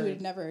shown up, she ignored. would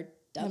have never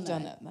done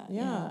that.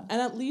 Yeah.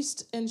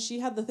 And she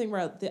had the thing where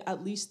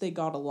at least they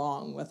got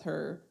along with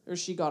her, or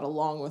she got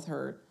along with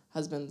her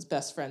husband's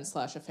best friend /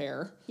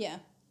 affair. Yeah.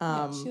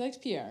 She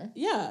liked Pierre.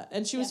 Yeah,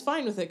 and she was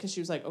fine with it because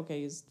she was like,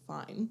 okay, he's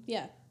fine.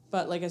 Yeah.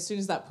 But like as soon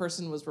as that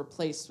person was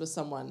replaced with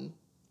someone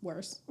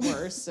worse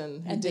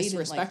and who And they didn't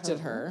disrespected like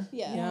her.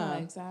 Yeah,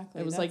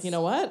 exactly. It was like, you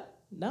know what?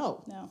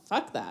 No.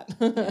 Fuck that.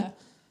 Yeah.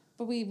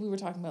 But we were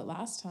talking about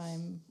last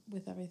time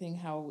with everything,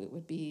 how it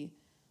would be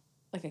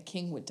like a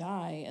king would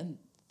die and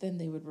then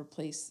they would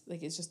replace,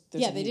 like, it's just...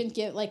 they didn't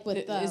get, like, with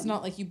it's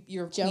not like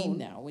you're Joan. queen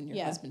now when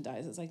your husband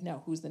dies. It's like,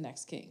 no, who's the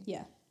next king?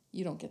 Yeah.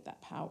 You don't get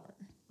that power.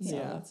 So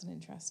that's an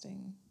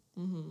interesting...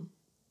 Mm-hmm.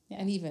 Yeah.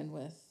 And even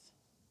with,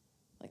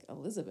 like,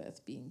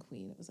 Elizabeth being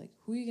queen, it was like,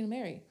 who are you going to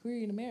marry? Who are you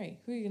going to marry?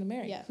 Who are you going to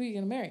marry? Yeah. Who are you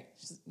going to marry?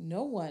 She's like,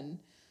 no one,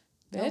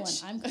 bitch. No one.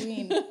 I'm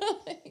queen.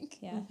 Like,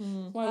 Yeah.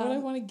 why would I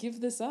want to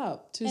give this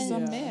up to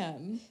some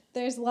man?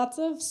 There's lots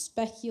of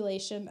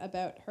speculation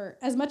about her.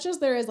 As much as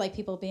there is, like,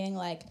 people being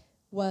like,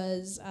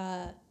 was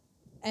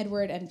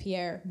Edward and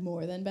Pierre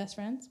more than best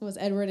friends? Was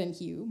Edward and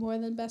Hugh more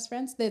than best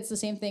friends? It's the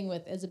same thing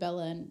with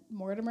Isabella and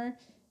Mortimer.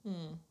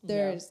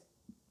 There's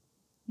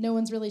no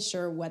one's really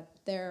sure what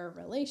their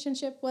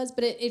relationship was,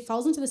 but it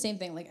falls into the same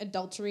thing, like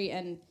adultery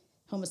and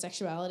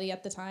homosexuality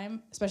at the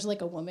time, especially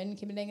like a woman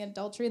committing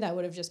adultery. That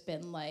would have just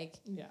been like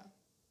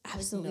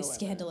absolutely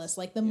scandalous,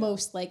 like the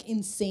most like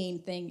insane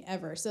thing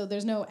ever. So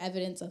there's no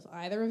evidence of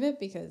either of it,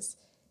 because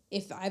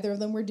if either of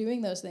them were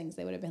doing those things,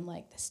 they would have been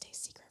like, this stays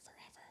secret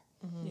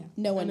forever. Yeah.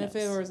 No one And knows. if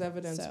there was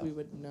evidence, we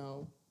would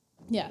know.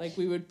 Yeah. Like,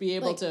 we would be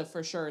able to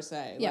for sure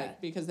say. Yeah.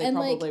 Like, because they And,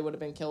 probably would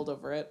have been killed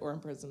over it or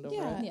imprisoned over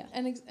it. Yeah.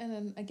 And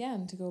then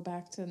again, to go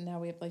back to now,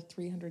 we have like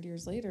 300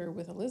 years later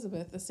with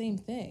Elizabeth, the same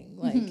thing.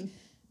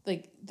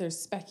 Like there's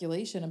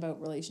speculation about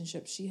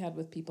relationships she had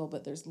with people,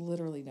 but there's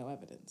literally no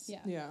evidence.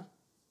 Yeah.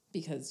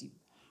 Because you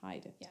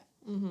hide it.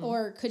 Yeah.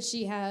 Or could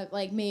she have,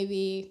 like,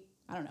 maybe,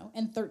 I don't know,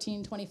 in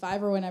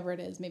 1325 or whenever it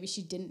is, maybe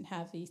she didn't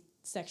have a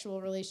sexual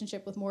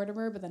relationship with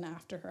Mortimer, but then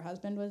after her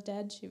husband was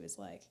dead, she was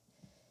like,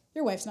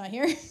 your wife's not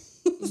here.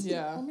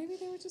 Yeah. Or maybe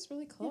they were just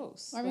really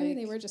close. Or maybe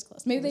they were just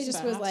close. Maybe they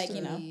just was like,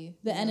 you know,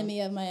 the enemy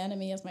of my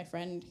enemy is my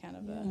friend kind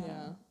of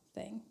a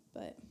thing.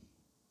 But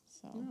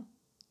so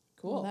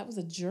cool. Well, that was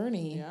a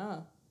journey.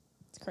 Yeah.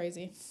 It's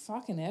crazy.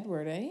 Fucking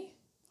Edward, eh?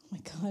 Oh my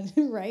God,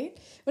 right?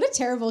 What a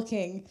terrible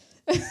king.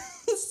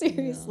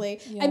 Seriously.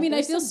 Yeah, I mean, I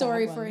there's feel some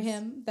sorry bad for ones.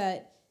 him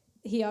that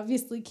he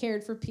obviously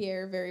cared for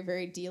Pierre very,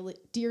 very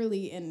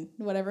dearly in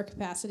whatever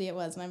capacity it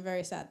was. And I'm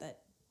very sad that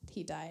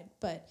he died.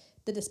 But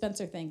the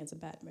dispenser thing is a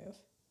bad move.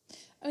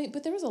 I mean,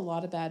 but there was a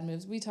lot of bad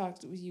moves. We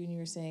talked with you and you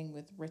were saying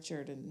with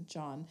Richard and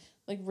John.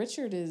 Like,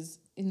 Richard is,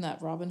 in that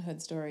Robin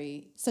Hood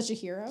story, Such a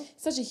hero.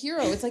 such a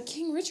hero. It's like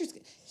King Richard's...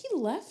 He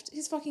left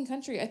his fucking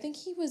country. I think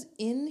he was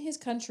in his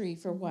country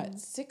for,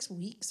 6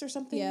 weeks or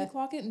something? Yeah. To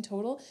clock it in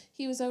total.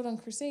 He was out on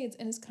crusades,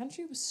 and his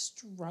country was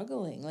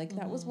struggling. Like,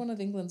 that was one of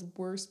England's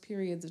worst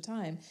periods of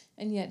time.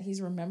 And yet he's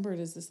remembered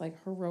as this,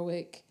 like,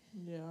 heroic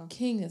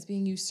king that's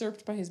being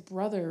usurped by his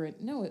brother. And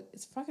no,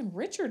 it's fucking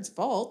Richard's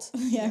fault.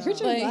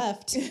 Richard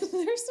left.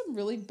 There's some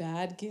really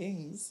bad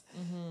kings.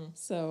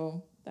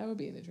 So that would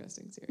be an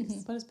interesting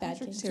series. But it's Bad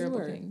Patrick kings. Terrible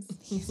Stewart.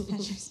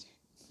 kings.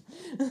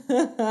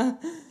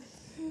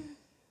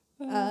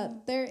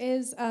 There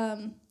is,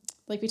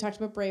 like we talked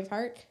about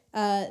Braveheart,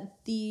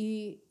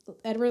 the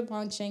Edward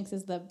Longshanks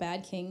is the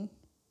bad king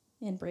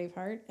in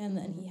Braveheart, and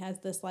then he has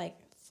this like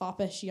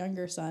foppish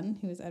younger son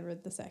who is Edward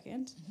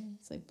II.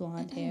 It's like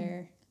blonde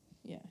hair.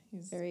 Yeah,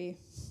 he's Very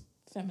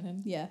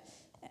feminine. Yeah.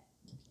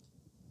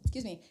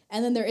 Excuse me.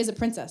 And then there is a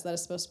princess that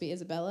is supposed to be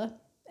Isabella.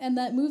 And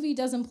that movie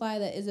does imply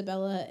that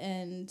Isabella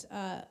and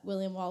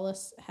William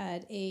Wallace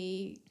had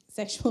a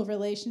sexual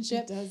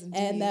relationship. It does indeed.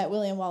 And that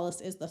William Wallace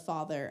is the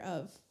father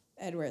of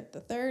Edward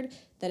III.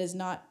 That is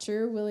not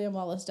true. William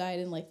Wallace died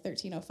in like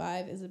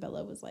 1305.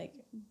 Isabella was like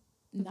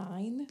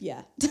 9.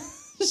 Yeah.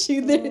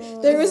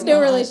 there was no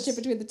relationship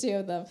between the two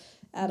of them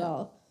at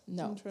all.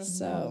 No,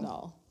 So- not at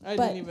all. I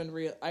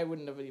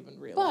wouldn't have even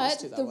realized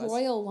But who that the was.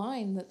 royal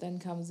line that then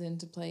comes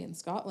into play in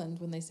Scotland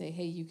when they say,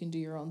 hey, you can do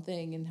your own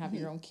thing and have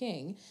your own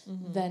king,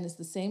 then is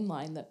the same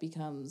line that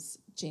becomes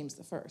James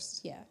I.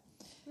 Yeah.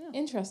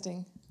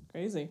 Interesting.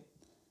 Crazy.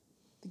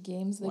 The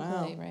games they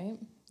play, right?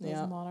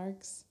 Those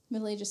monarchs.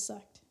 Middle Ages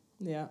sucked.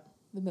 Yeah.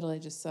 The Middle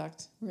Ages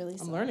sucked. Really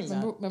sucked. I'm learning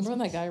that. Remember when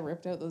that guy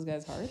ripped out those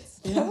guys' hearts?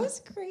 That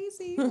was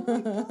crazy. Oh my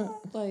God.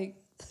 Like,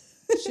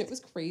 shit was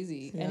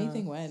crazy. Yeah.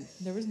 Anything went.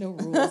 There was no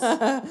rules.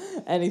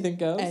 Anything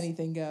goes.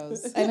 Anything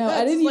goes. I know.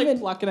 I It's didn't like even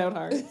plucking out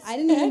hearts. I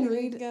didn't even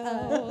read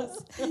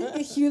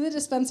Hugh the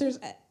Dispenser's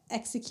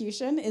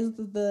execution is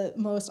the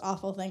most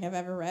awful thing I've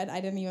ever read.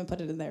 I didn't even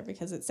put it in there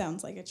because it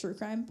sounds like a true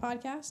crime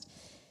podcast.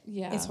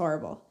 Yeah. It's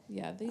horrible.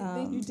 Yeah. They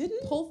You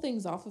didn't? pull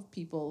things off of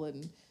people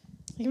and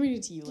I can read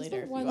it to you Just later.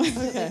 the if you ones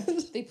want.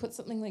 that they put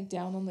something like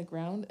down on the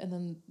ground and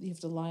then you have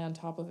to lie on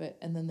top of it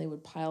and then they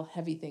would pile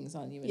heavy things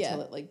on you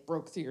until it like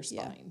broke through your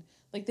spine.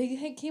 Like they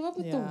came up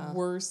with the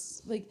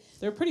worst, like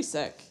They're pretty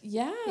sick.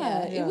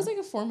 it was like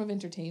a form of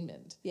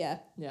entertainment. Yeah.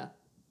 Yeah.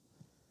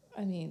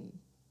 I mean,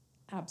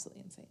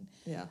 absolutely insane.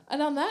 Yeah.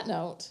 And on that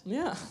note,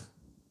 Yeah.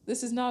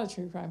 this is not a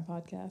true crime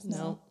podcast.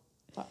 No.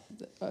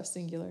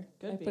 Singular.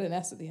 Could I be. put an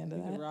S at the end of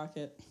You could that. rock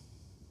it.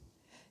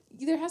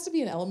 There has to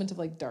be an element of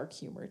like dark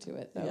humor to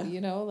it, though. Yeah. You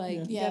know, like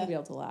you Yeah. got to be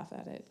able to laugh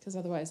at it because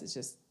otherwise it's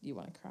just you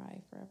want to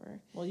cry forever.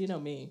 Well, you know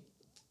me.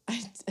 I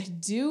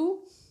do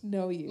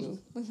know you.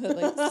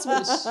 Like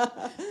swish.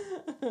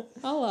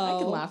 Hello.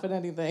 I can laugh at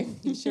anything.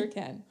 You sure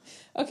can.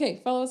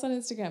 Okay, follow us on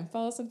Instagram.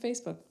 Follow us on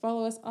Facebook.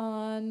 Follow us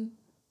on.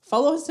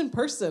 Follow us in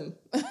person.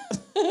 I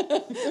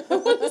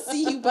want to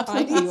see you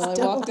behind me while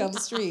I walk down the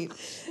street.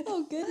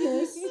 Oh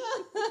goodness.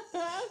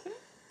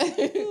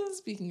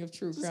 Speaking of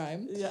true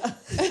crime, Yeah.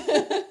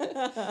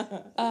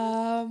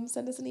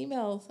 send us an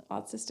email,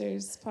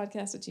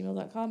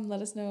 oddsisterspodcast@gmail.com.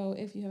 Let us know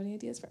if you have any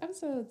ideas for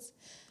episodes.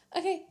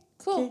 Okay,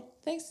 cool. Okay.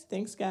 Thanks.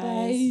 Thanks,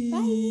 guys.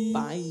 Bye.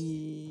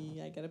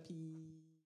 Bye. I gotta pee.